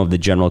some of the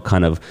general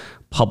kind of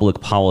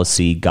public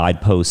policy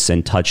guideposts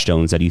and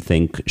touchstones that you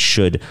think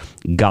should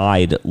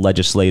guide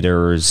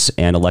legislators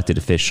and elected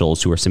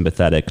officials who are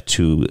sympathetic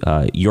to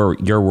your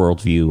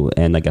worldview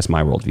and I guess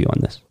my worldview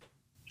on this?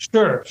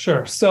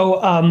 Sure. So,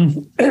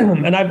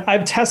 and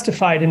I've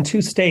testified in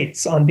 2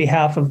 states on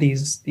behalf of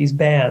these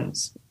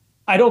bans.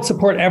 I don't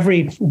support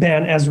every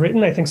ban as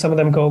written. I think some of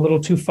them go a little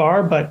too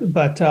far,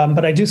 but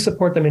I do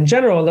support them in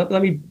general.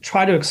 Let me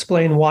try to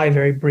explain why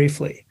very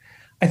briefly.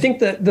 I think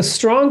that the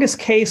strongest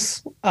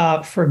case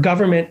for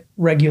government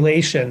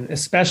regulation,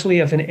 especially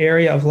of an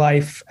area of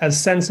life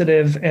as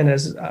sensitive and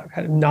as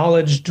kind of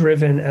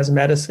knowledge-driven as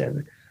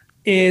medicine,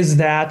 is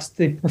that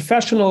the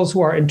professionals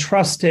who are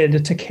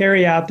entrusted to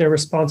carry out their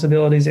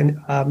responsibilities and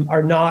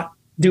are not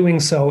doing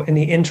so in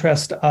the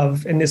interest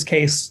of, in this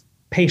case,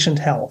 patient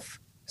health.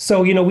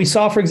 So, we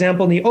saw, for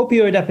example, in the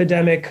opioid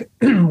epidemic,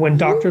 when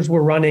doctors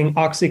were running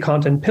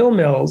OxyContin pill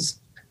mills,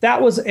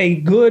 that was a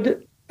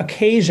good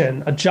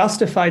occasion, a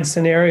justified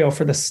scenario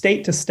for the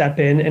state to step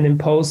in and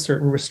impose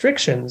certain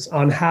restrictions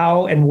on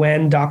how and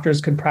when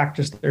doctors could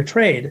practice their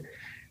trade.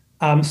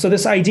 So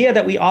this idea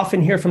that we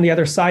often hear from the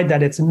other side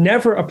that it's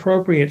never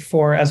appropriate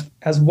for,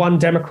 as one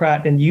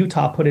Democrat in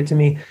Utah put it to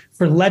me,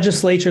 for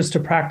legislatures to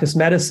practice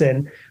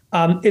medicine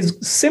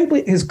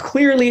is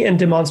clearly and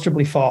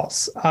demonstrably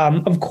false.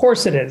 Of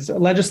course it is.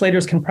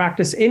 Legislators can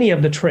practice any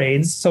of the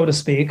trades, so to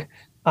speak,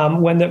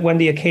 when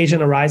the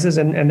occasion arises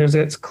and there's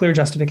a clear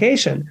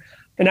justification.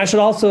 And I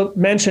should also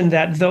mention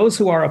that those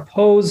who are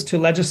opposed to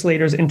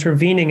legislators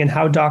intervening in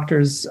how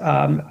doctors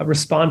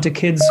respond to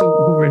kids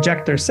who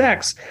reject their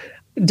sex,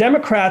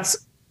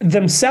 Democrats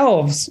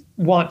themselves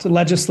want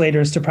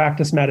legislators to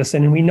practice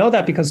medicine. And we know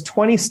that because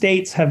 20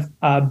 states have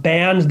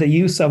banned the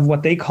use of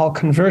what they call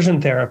conversion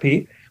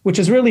therapy, which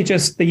is really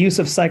just the use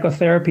of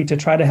psychotherapy to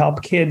try to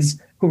help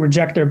kids who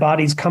reject their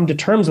bodies come to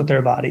terms with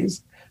their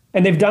bodies.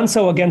 And they've done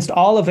so against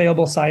all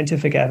available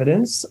scientific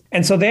evidence.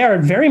 And so they are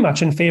very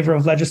much in favor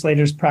of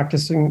legislators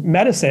practicing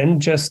medicine,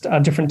 just a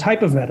different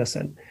type of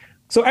medicine.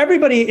 So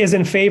everybody is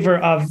in favor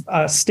of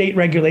state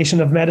regulation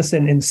of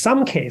medicine in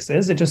some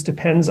cases. It just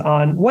depends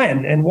on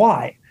when and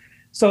why.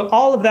 So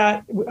all of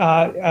that,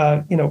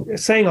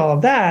 saying all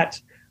of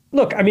that,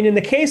 look, I mean, in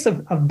the case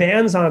of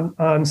bans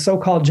on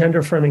so-called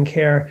gender-affirming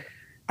care,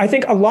 I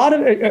think a lot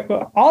of it,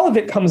 all of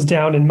it comes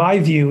down, in my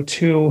view,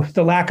 to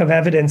the lack of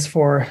evidence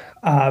for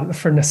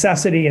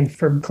necessity and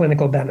for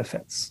clinical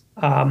benefits.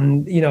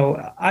 I'm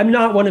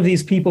not one of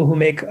these people who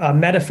make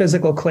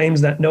metaphysical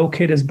claims that no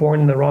kid is born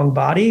in the wrong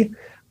body.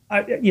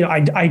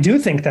 I do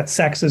think that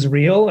sex is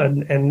real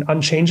and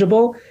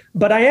unchangeable,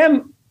 but I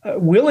am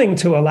willing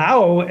to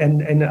allow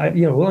and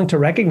willing to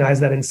recognize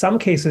that in some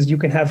cases you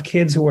can have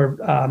kids who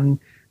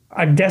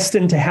are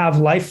destined to have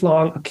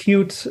lifelong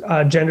acute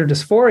gender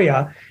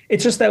dysphoria.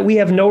 It's just that we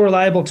have no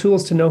reliable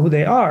tools to know who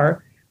they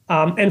are,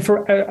 and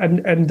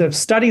the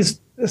studies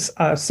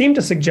seem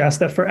to suggest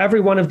that for every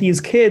one of these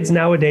kids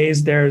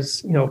nowadays,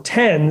 there's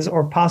tens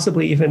or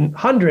possibly even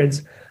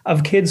hundreds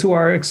of kids who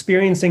are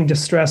experiencing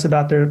distress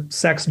about their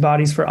sex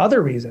bodies for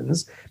other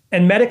reasons,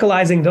 and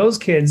medicalizing those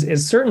kids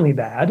is certainly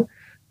bad.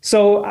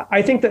 So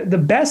I think that the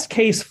best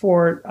case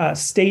for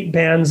state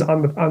bans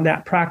on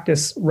that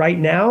practice right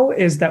now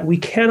is that we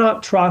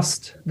cannot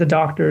trust the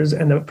doctors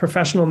and the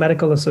professional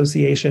medical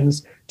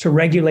associations to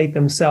regulate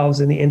themselves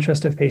in the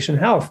interest of patient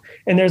health.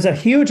 And there's a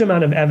huge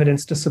amount of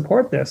evidence to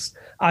support this.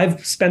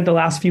 I've spent the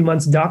last few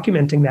months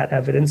documenting that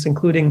evidence,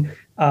 including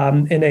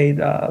in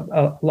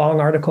a long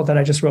article that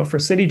I just wrote for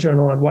City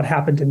Journal on what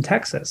happened in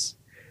Texas.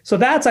 So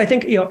that's, I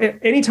think,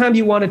 anytime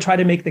you want to try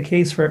to make the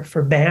case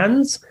for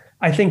bans,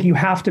 I think you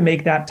have to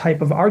make that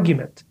type of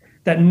argument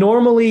that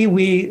normally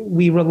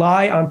we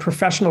rely on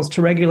professionals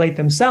to regulate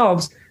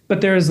themselves,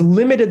 but there's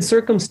limited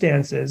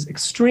circumstances,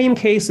 extreme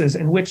cases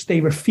in which they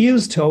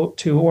refuse to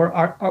or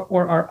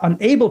are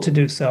unable to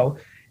do so.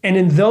 And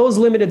in those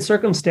limited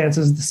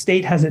circumstances, the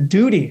state has a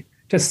duty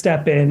to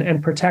step in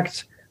and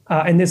protect,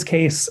 in this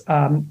case,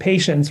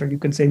 patients, or you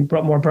could say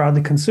more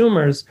broadly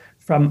consumers,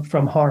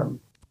 from harm.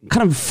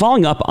 Kind of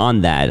following up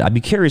on that, I'd be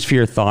curious for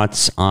your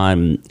thoughts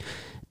on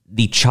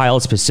the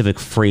child-specific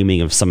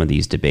framing of some of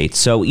these debates.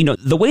 So,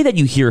 the way that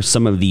you hear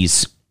some of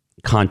these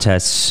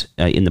contests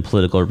in the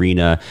political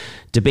arena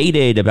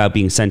debated about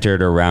being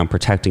centered around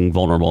protecting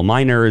vulnerable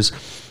minors,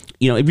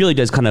 it really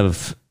does kind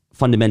of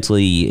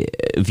fundamentally,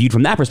 viewed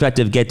from that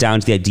perspective, get down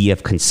to the idea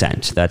of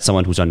consent, that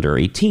someone who's under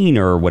 18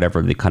 or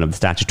whatever the kind of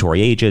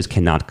statutory age is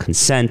cannot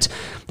consent.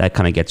 That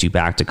kind of gets you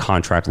back to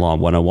contract law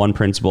 101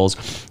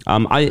 principles.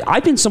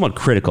 I've been somewhat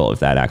critical of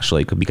that,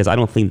 actually, because I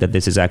don't think that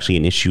this is actually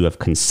an issue of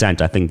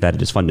consent. I think that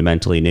it is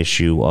fundamentally an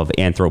issue of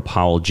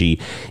anthropology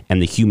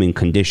and the human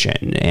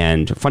condition,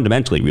 and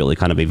fundamentally really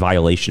kind of a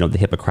violation of the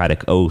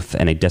Hippocratic Oath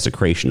and a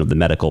desecration of the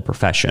medical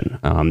profession.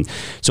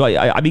 So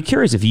I'd be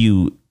curious if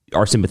you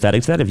are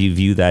sympathetic to that, if you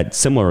view that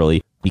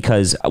similarly.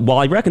 Because while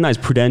I recognize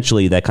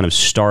prudentially that kind of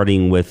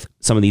starting with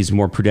some of these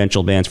more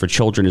prudential bans for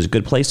children is a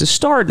good place to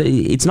start,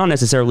 it's not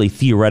necessarily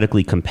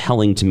theoretically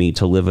compelling to me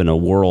to live in a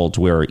world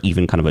where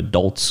even kind of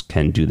adults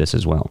can do this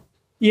as well.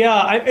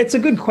 Yeah, it's a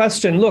good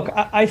question. Look,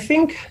 I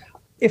think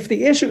if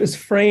the issue is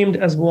framed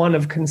as one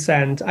of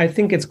consent, I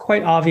think it's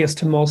quite obvious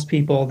to most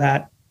people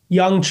that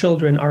young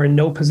children are in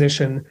no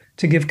position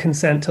to give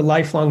consent to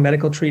lifelong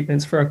medical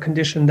treatments for a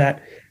condition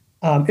that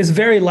is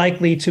very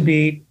likely to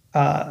be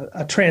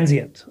a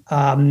transient,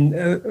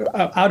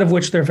 out of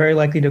which they're very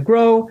likely to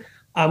grow.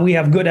 We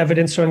have good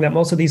evidence showing that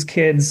most of these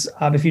kids,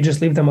 if you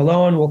just leave them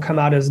alone, will come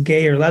out as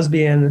gay or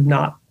lesbian,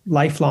 not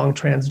lifelong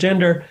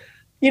transgender.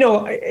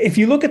 If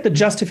you look at the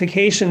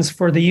justifications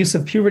for the use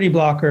of puberty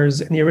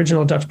blockers in the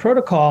original Dutch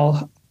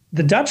protocol,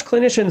 the Dutch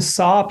clinicians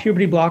saw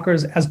puberty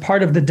blockers as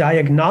part of the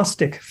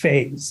diagnostic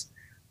phase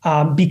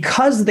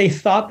because they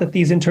thought that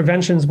these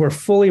interventions were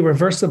fully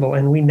reversible,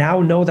 and we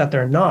now know that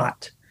they're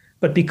not.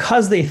 But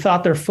because they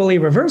thought they're fully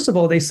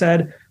reversible, they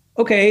said,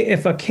 okay,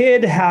 if a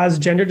kid has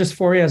gender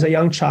dysphoria as a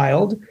young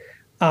child,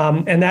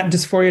 and that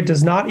dysphoria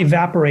does not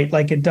evaporate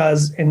like it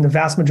does in the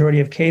vast majority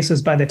of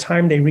cases by the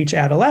time they reach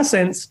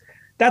adolescence,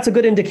 that's a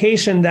good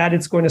indication that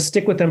it's going to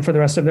stick with them for the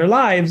rest of their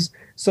lives.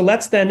 So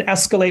let's then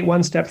escalate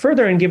one step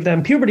further and give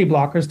them puberty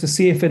blockers to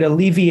see if it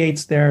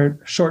alleviates their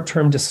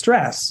short-term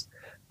distress.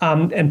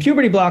 And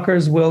puberty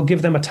blockers will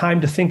give them a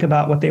time to think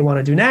about what they want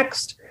to do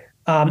next.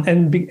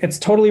 It's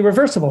totally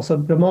reversible. So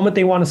the moment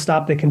they want to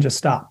stop, they can just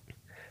stop.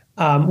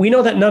 We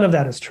know that none of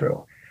that is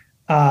true.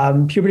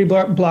 Puberty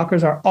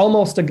blockers are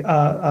almost a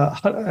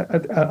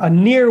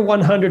near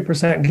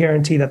 100%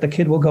 guarantee that the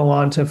kid will go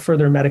on to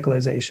further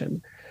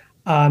medicalization.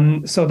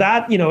 So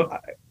that,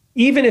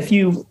 even if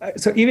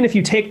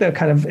you take the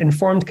kind of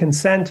informed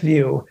consent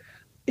view,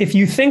 if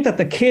you think that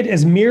the kid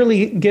is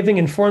merely giving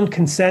informed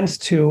consent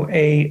to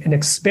an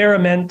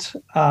experiment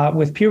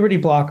with puberty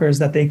blockers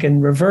that they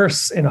can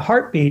reverse in a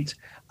heartbeat,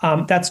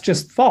 that's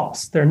just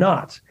false. They're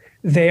not.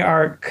 They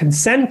are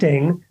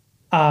consenting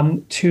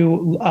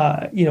to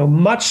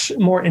much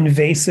more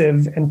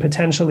invasive and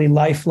potentially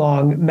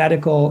lifelong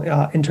medical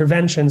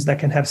interventions that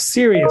can have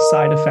serious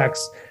side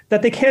effects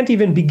that they can't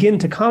even begin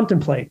to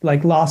contemplate,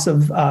 like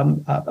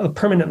a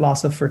permanent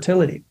loss of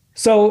fertility.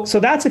 So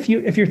that's if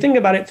you're thinking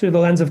about it through the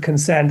lens of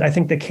consent, I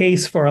think the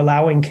case for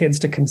allowing kids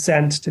to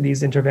consent to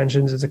these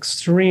interventions is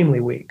extremely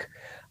weak.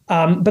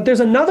 But there's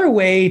another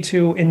way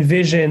to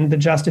envision the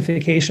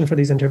justification for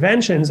these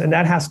interventions, and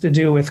that has to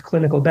do with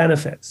clinical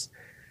benefits.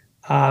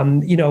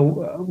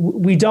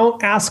 We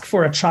don't ask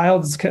for a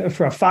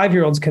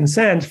 5-year-old's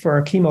consent for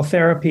a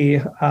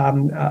chemotherapy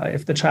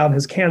if the child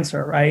has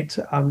cancer, right?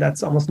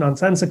 That's almost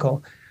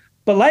nonsensical.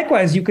 But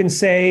likewise, you can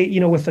say,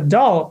 with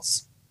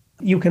adults,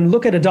 you can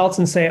look at adults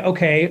and say,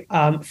 okay,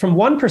 from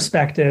one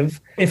perspective,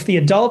 if the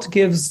adult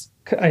gives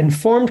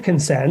informed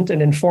consent,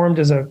 and informed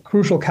is a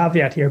crucial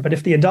caveat here, but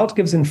if the adult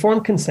gives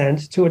informed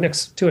consent to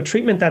a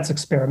treatment that's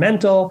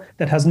experimental,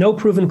 that has no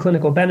proven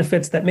clinical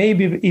benefits, that may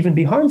even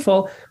be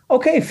harmful,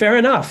 okay, fair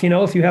enough.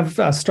 If you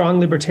have strong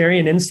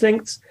libertarian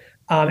instincts,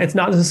 it's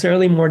not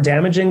necessarily more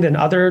damaging than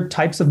other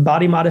types of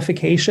body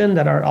modification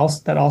that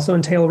also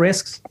entail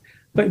risks.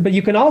 But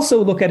you can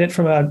also look at it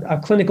from a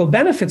clinical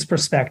benefits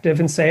perspective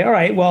and say, all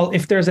right, well,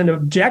 if there's an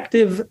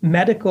objective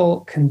medical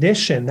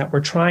condition that we're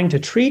trying to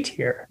treat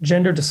here,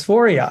 gender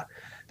dysphoria,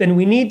 then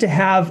we need to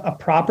have a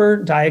proper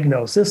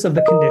diagnosis of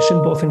the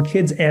condition, both in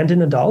kids and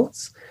in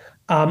adults.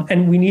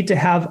 And we need to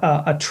have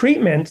a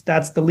treatment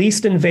that's the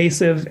least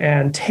invasive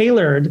and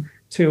tailored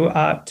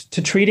to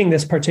treating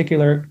this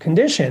particular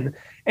condition.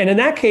 And in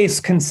that case,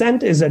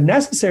 consent is a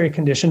necessary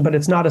condition, but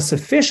it's not a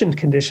sufficient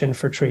condition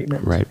for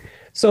treatment. Right.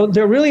 So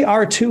there really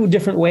are two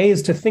different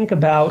ways to think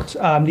about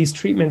these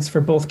treatments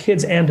for both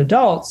kids and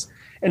adults.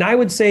 And I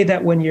would say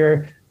that when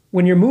you're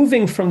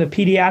moving from the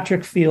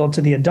pediatric field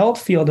to the adult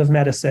field of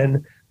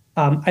medicine,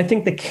 I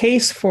think the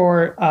case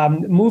for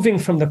moving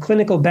from the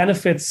clinical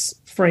benefits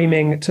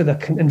framing to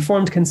the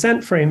informed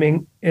consent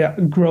framing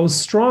grows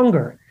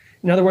stronger.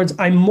 In other words,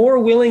 I'm more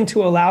willing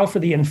to allow for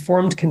the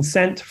informed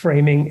consent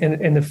framing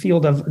in the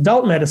field of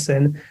adult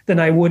medicine than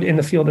I would in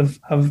the field of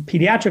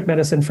pediatric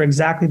medicine for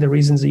exactly the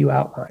reasons that you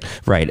outlined.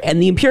 Right.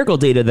 And the empirical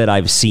data that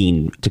I've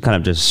seen, to kind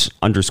of just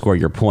underscore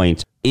your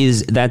point,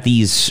 is that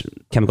these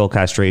chemical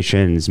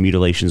castrations,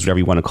 mutilations, whatever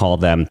you want to call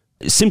them,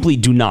 simply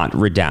do not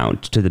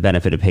redound to the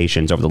benefit of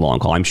patients over the long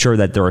haul. I'm sure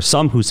that there are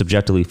some who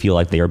subjectively feel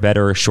like they are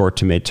better short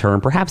to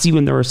midterm. Perhaps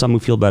even there are some who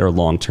feel better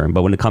long term.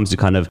 But when it comes to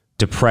kind of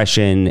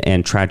depression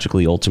and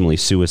tragically, ultimately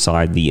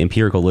suicide, the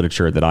empirical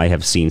literature that I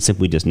have seen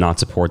simply does not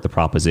support the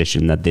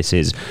proposition that this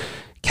is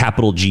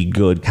capital G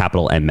good,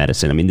 capital M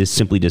medicine. I mean, this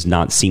simply does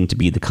not seem to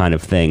be the kind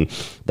of thing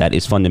that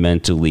is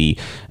fundamentally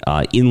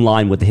in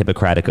line with the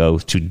Hippocratic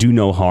Oath to do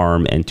no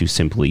harm and to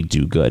simply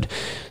do good.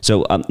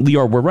 So,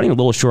 Leor, we're running a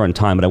little short on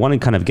time, but I want to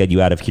kind of get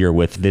you out of here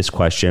with this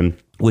question.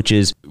 which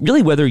is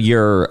really whether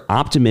you're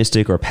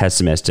optimistic or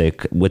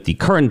pessimistic with the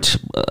current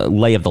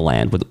lay of the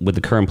land, with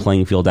the current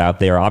playing field out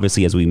there.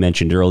 Obviously, as we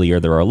mentioned earlier,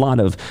 there are a lot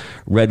of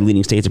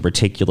red-leaning states in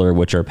particular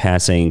which are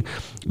passing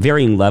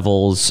varying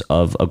levels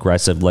of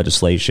aggressive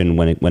legislation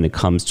when it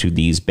comes to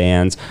these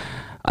bans.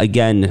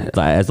 Again,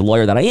 as the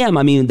lawyer that I am,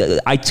 I mean,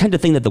 I tend to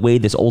think that the way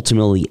this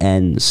ultimately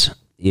ends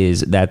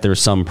is that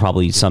there's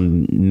probably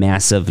some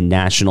massive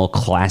national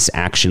class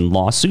action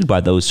lawsuit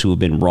by those who have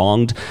been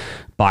wronged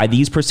by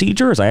these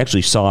procedures. I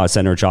actually saw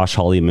Senator Josh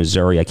Hawley in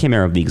Missouri. I can't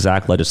remember the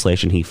exact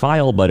legislation he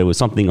filed, but it was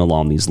something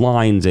along these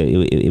lines.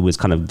 It was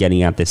kind of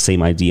getting at this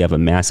same idea of a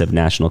massive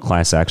national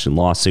class action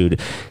lawsuit.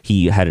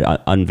 He had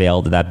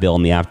unveiled that bill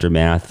in the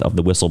aftermath of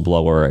the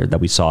whistleblower that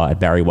we saw at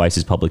Barry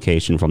Weiss's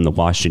publication from the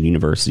Washington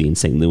University in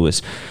St.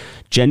 Louis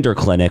Gender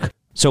Clinic.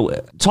 So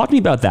talk to me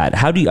about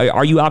that.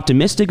 Are you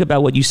optimistic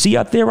about what you see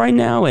out there right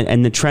now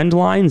and the trend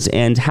lines?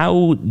 And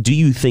how do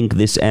you think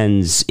this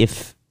ends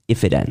if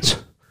it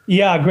ends?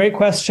 Yeah, great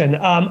question.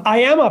 I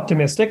am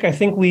optimistic. I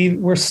think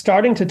we're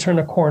starting to turn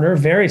a corner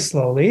very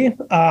slowly,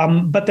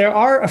 but there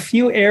are a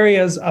few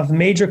areas of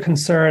major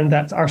concern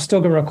that are still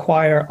going to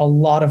require a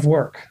lot of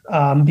work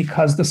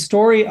because the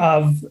story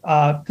of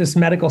this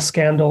medical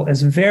scandal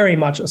is very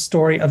much a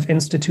story of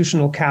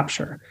institutional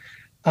capture.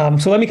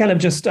 So let me kind of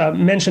just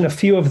mention a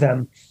few of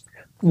them.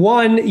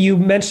 One, you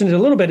mentioned it a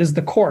little bit, is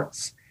the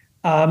courts.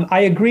 I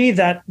agree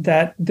that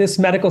this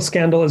medical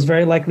scandal is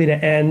very likely to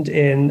end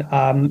in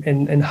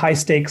high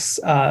stakes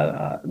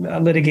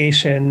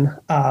litigation,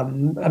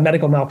 a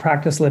medical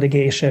malpractice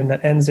litigation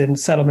that ends in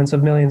settlements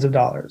of millions of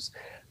dollars.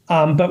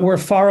 But we're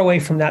far away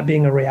from that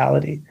being a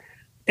reality.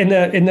 In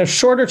the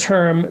shorter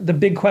term, the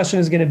big question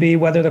is going to be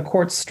whether the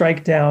courts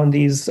strike down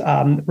these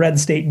red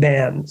state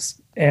bans.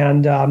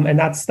 And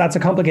that's a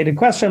complicated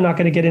question. I'm not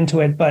going to get into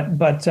it,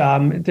 but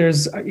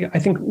I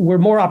think we're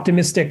more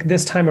optimistic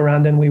this time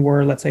around than we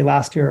were, let's say,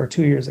 last year or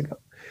 2 years ago.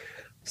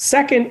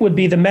 Second would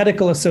be the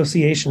medical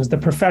associations, the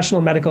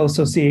professional medical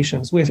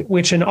associations,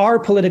 which in our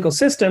political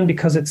system,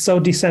 because it's so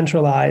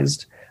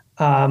decentralized,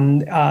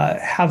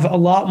 have a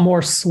lot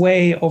more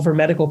sway over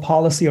medical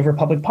policy, over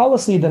public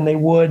policy than they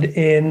would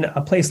in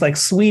a place like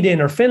Sweden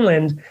or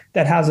Finland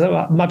that has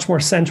a much more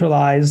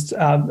centralized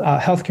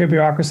healthcare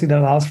bureaucracy that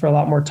allows for a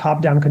lot more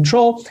top-down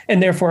control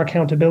and therefore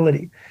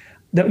accountability.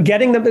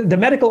 The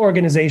medical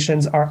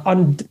organizations are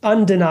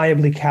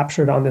undeniably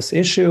captured on this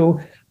issue.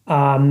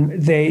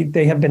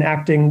 They have been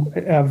acting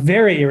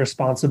very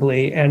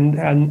irresponsibly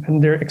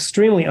and they're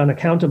extremely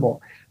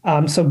unaccountable.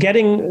 So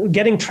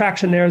getting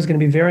traction there is going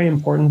to be very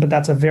important, but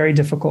that's a very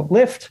difficult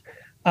lift.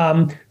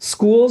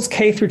 Schools,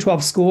 K through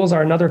 12 schools,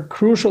 are another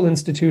crucial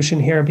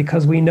institution here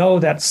because we know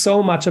that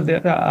so much of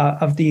the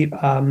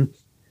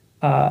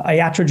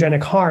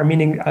iatrogenic harm,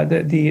 meaning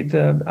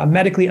the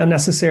medically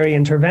unnecessary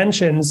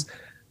interventions,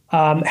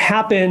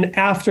 happen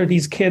after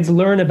these kids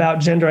learn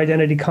about gender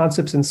identity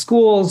concepts in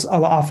schools.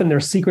 Often they're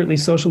secretly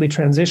socially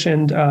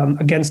transitioned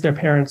against their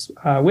parents'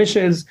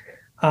 wishes.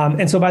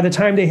 And so by the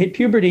time they hit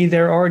puberty,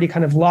 they're already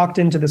kind of locked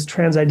into this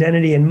trans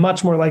identity and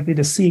much more likely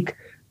to seek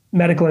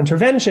medical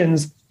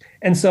interventions.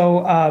 And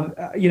so,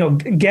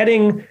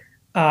 getting,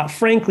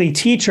 frankly,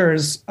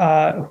 teachers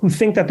who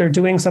think that they're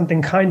doing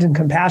something kind and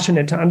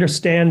compassionate to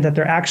understand that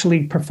they're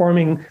actually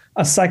performing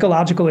a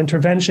psychological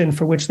intervention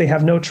for which they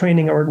have no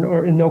training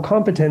or no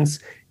competence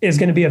is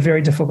going to be a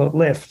very difficult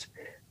lift.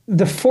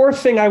 The fourth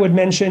thing I would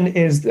mention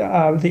is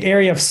the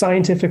area of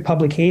scientific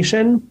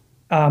publication.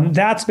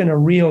 That's been a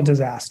real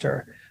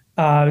disaster.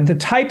 The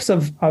types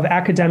of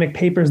academic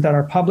papers that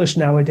are published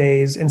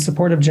nowadays in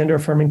support of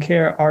gender-affirming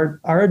care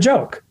are a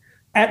joke.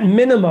 At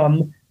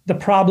minimum, the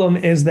problem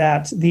is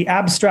that the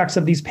abstracts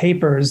of these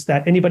papers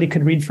that anybody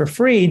could read for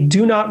free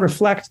do not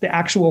reflect the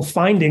actual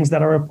findings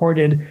that are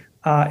reported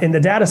in the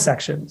data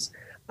sections.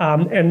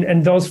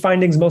 And those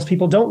findings most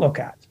people don't look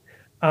at.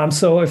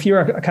 So if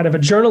you're a kind of a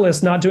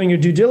journalist not doing your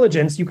due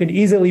diligence, you can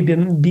easily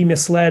be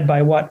misled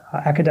by what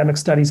academic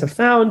studies have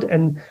found.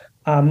 And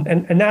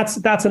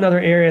that's another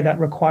area that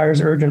requires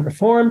urgent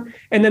reform.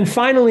 And then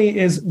finally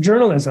is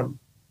journalism.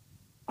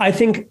 I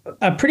think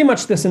pretty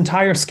much this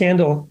entire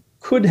scandal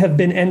could have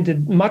been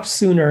ended much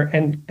sooner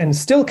and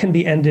still can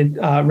be ended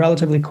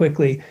relatively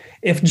quickly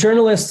if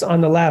journalists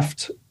on the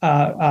left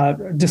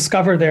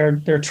discover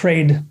their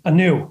trade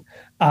anew.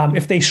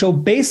 If they show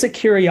basic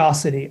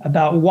curiosity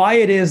about why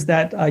it is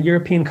that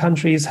European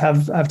countries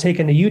have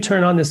taken a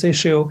U-turn on this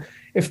issue,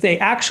 if they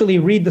actually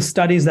read the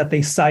studies that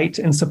they cite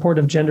in support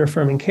of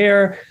gender-affirming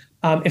care,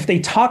 if they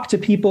talk to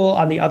people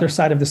on the other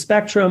side of the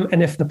spectrum,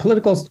 and if the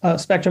political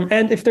spectrum,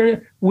 and if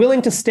they're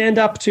willing to stand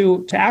up to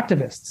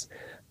activists.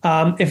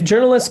 If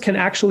journalists can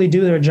actually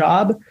do their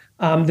job,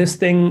 this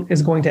thing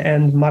is going to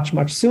end much,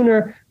 much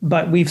sooner.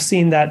 But we've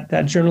seen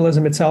that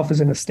journalism itself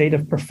is in a state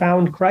of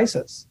profound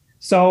crisis.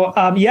 So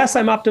yes,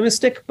 I'm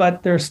optimistic,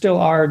 but there still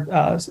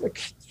are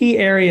key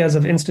areas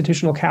of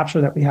institutional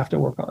capture that we have to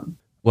work on.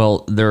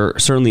 Well, there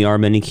certainly are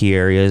many key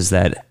areas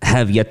that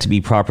have yet to be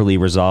properly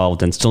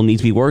resolved and still need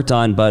to be worked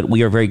on, but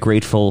we are very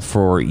grateful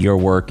for your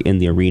work in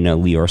the arena,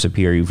 Leor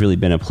Sapir. You've really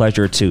been a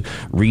pleasure to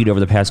read over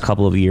the past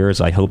couple of years.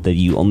 I hope that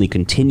you only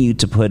continue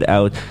to put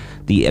out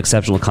the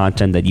exceptional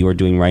content that you are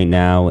doing right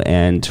now.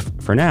 And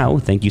for now,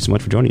 thank you so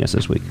much for joining us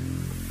this week.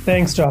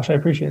 Thanks, Josh. I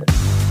appreciate it.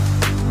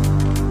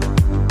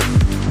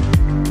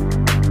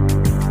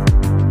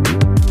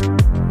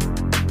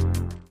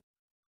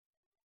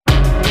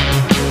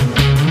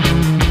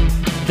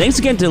 Thanks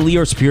again to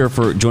Leor Sapir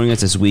for joining us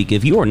this week.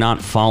 If you are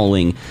not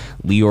following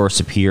Leor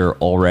Sapir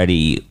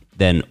already,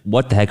 then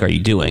what the heck are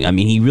you doing? I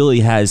mean, he really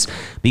has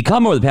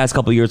become, over the past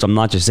couple of years, I'm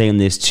not just saying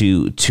this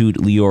to toot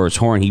Leor's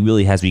horn, he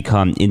really has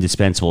become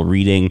indispensable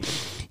reading.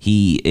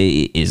 He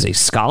is a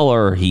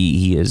scholar,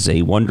 he is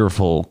a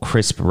wonderful,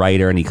 crisp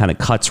writer, and he kind of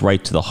cuts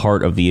right to the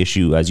heart of the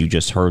issue, as you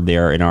just heard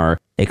there in our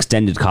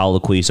extended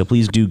colloquy. So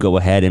please do go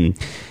ahead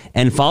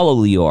and follow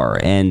Leor,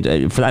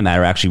 and for that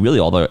matter, actually, really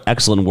all the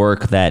excellent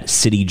work that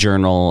City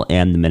Journal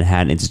and the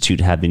Manhattan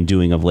Institute have been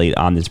doing of late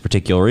on this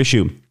particular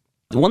issue.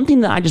 One thing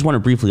that I just want to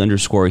briefly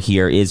underscore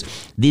here is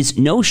this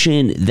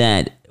notion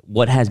that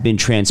what has been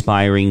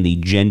transpiring, the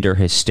gender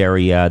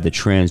hysteria, the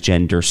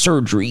transgender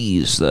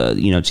surgeries,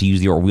 to use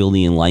the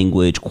Orwellian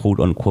language,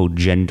 quote unquote,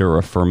 gender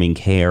affirming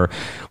care.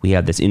 We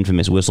had this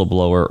infamous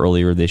whistleblower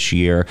earlier this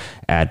year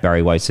at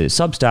Barry Weiss's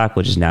Substack,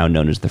 which is now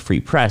known as the Free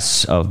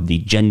Press, of the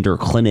gender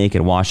clinic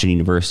at Washington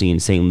University in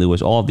St.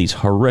 Louis. All of these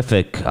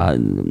horrific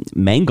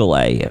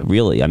Mengele,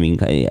 really. I mean,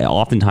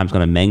 oftentimes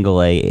kind of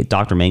Mengele,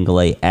 Dr.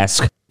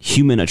 Mengele-esque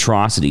human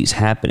atrocities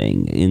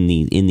happening in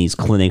these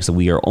clinics that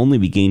we are only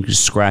beginning to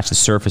scratch the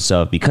surface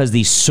of, because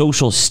the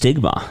social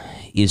stigma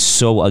is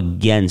so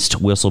against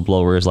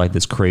whistleblowers like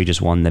this courageous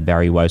one that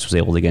Barry Weiss was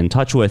able to get in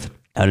touch with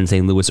out in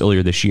St. Louis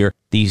earlier this year.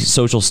 The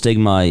social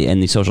stigma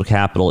and the social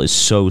capital is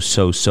so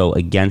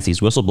against these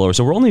whistleblowers.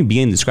 So we're only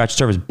beginning to scratch the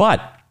surface.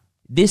 But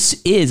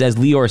this is, as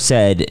Leor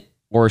said,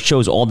 or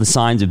shows all the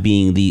signs of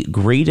being the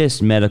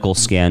greatest medical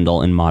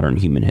scandal in modern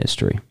human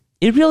history.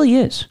 It really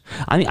is.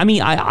 I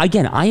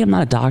am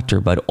not a doctor,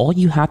 but all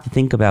you have to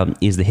think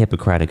about is the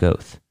Hippocratic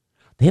Oath.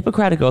 The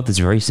Hippocratic Oath is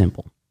very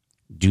simple.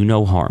 Do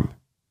no harm.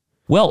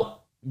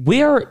 Well,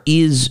 where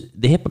is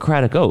the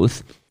Hippocratic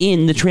Oath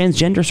in the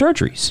transgender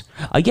surgeries?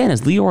 Again,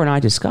 as Leor and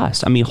I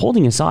discussed,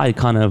 holding aside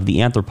kind of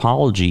the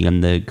anthropology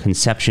and the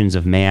conceptions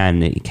of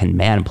man, can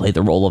man play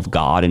the role of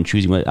God and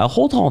choosing,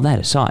 hold all that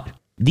aside.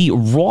 The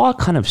raw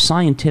kind of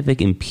scientific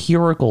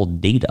empirical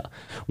data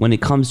when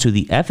it comes to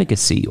the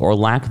efficacy or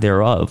lack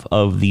thereof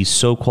of these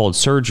so-called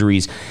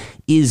surgeries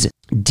is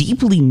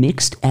deeply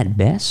mixed at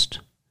best,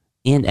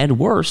 and at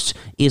worst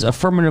is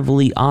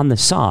affirmatively on the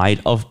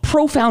side of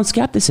profound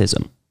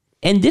skepticism.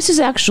 And this is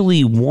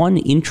actually one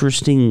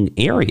interesting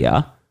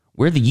area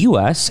where the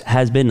U.S.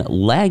 has been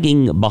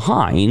lagging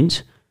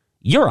behind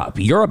Europe.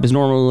 Europe is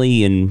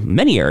normally, in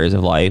many areas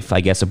of life,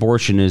 I guess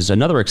abortion is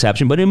another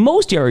exception, but in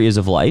most areas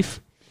of life,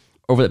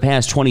 over the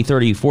past 20,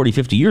 30, 40,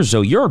 50 years or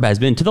so, Europe has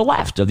been to the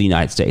left of the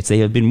United States. They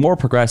have been more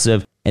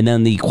progressive. And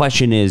then the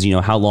question is,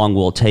 how long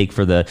will it take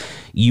for the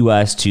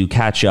U.S. to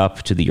catch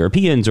up to the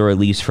Europeans, or at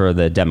least for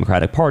the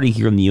Democratic Party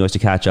here in the U.S. to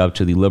catch up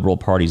to the liberal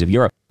parties of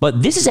Europe?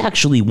 But this is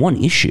actually one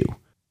issue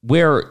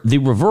where the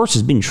reverse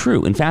has been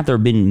true. In fact, there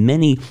have been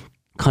many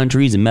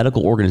countries and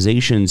medical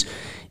organizations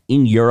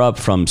in Europe,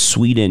 from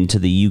Sweden to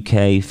the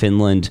UK,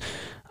 Finland,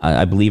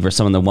 I believe are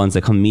some of the ones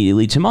that come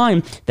immediately to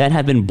mind, that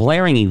have been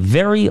blaring a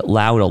very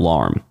loud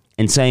alarm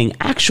and saying,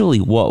 actually,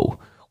 whoa,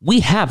 we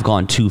have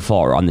gone too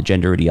far on the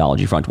gender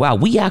ideology front. Wow,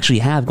 we actually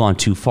have gone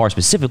too far,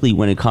 specifically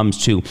when it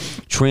comes to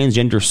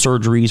transgender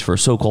surgeries for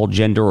so-called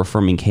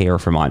gender-affirming care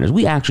for minors.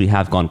 We actually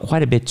have gone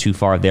quite a bit too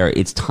far there.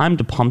 It's time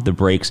to pump the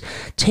brakes,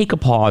 take a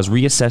pause,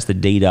 reassess the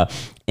data,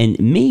 and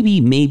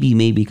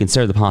maybe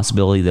consider the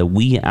possibility that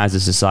we as a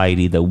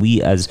society, that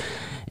we as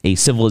a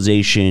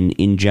civilization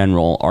in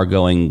general are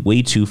going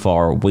way too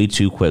far, way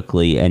too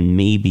quickly, and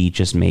maybe,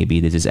 just maybe,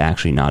 this is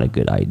actually not a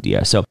good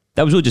idea. So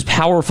that was really just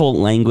powerful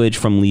language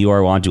from Leor.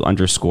 I wanted to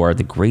underscore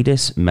the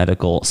greatest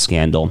medical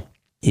scandal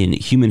in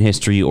human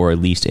history, or at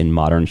least in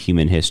modern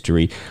human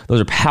history. Those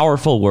are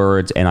powerful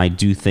words, and I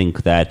do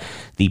think that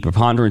the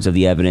preponderance of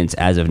the evidence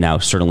as of now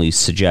certainly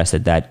suggests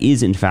that that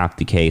is in fact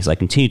the case. I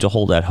continue to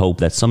hold out hope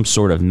that some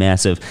sort of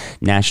massive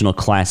national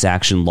class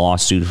action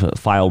lawsuit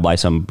filed by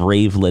some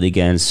brave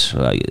litigants,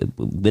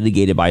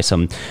 litigated by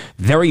some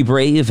very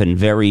brave and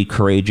very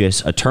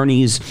courageous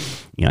attorneys.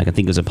 I can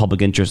think of some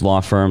public interest law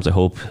firms. I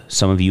hope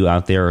some of you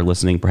out there are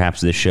listening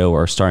perhaps to this show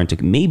are starting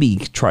to maybe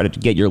try to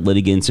get your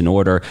litigants in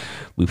order.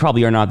 We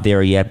probably are not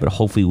there yet, but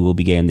hopefully we'll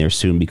be getting there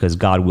soon, because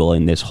God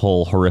willing, this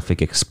whole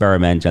horrific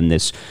experiment and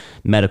this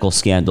medical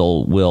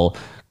scandal will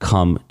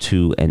come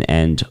to an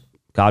end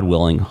God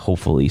willing,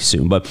 hopefully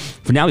soon. But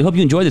for now, we hope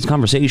you enjoyed this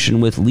conversation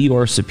with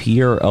Leor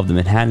Sapir of the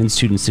Manhattan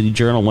Student City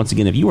Journal. Once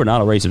again, if you are not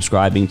already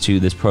subscribing to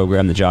this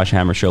program, The Josh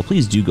Hammer Show,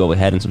 please do go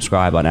ahead and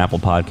subscribe on Apple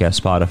Podcasts,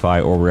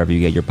 Spotify, or wherever you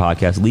get your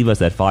podcasts. Leave us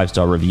that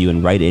 5-star review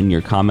and write in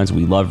your comments.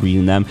 We love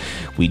reading them.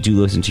 We do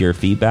listen to your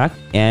feedback.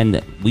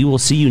 And we will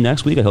see you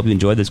next week. I hope you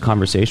enjoyed this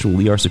conversation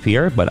with Leor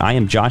Sapir. But I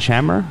am Josh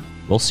Hammer.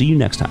 We'll see you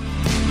next time.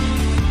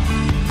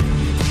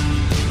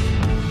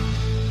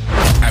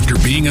 After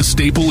being a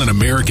staple in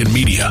American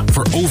media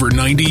for over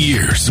 90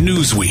 years,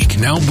 Newsweek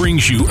now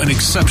brings you an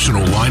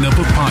exceptional lineup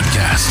of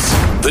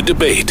podcasts. The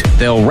Debate.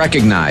 They'll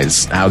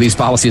recognize how these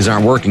policies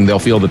aren't working. They'll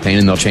feel the pain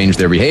and they'll change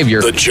their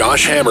behavior. The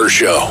Josh Hammer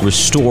Show.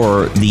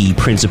 Restore the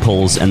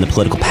principles and the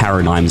political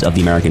paradigms of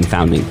the American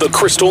founding. The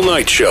Crystal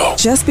Knight Show.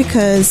 Just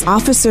because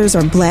officers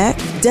are black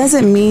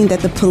doesn't mean that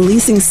the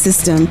policing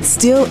system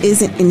still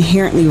isn't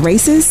inherently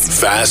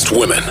racist. Fast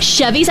Women.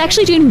 Chevy's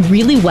actually doing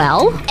really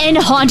well, and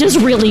Honda's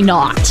really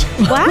not.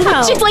 Wow.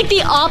 It's like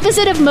the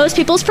opposite of most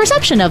people's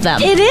perception of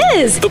them. It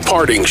is. The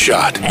Parting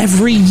Shot.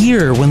 Every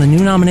year when the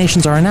new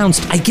nominations are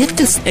announced, I get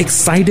this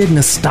excited,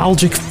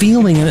 nostalgic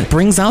feeling, and it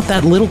brings out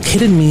that little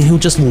kid in me who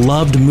just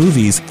loved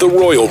movies. The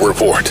Royal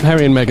Report.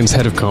 Harry and Meghan's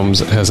head of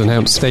comms has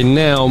announced they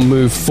now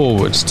move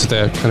forward to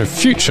their kind of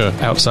future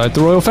outside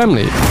the royal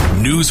family.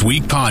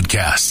 Newsweek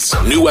podcasts.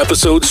 New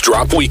episodes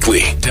drop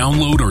weekly.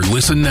 Download or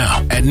listen now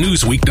at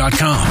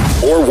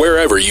newsweek.com or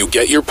wherever you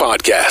get your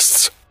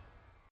podcasts.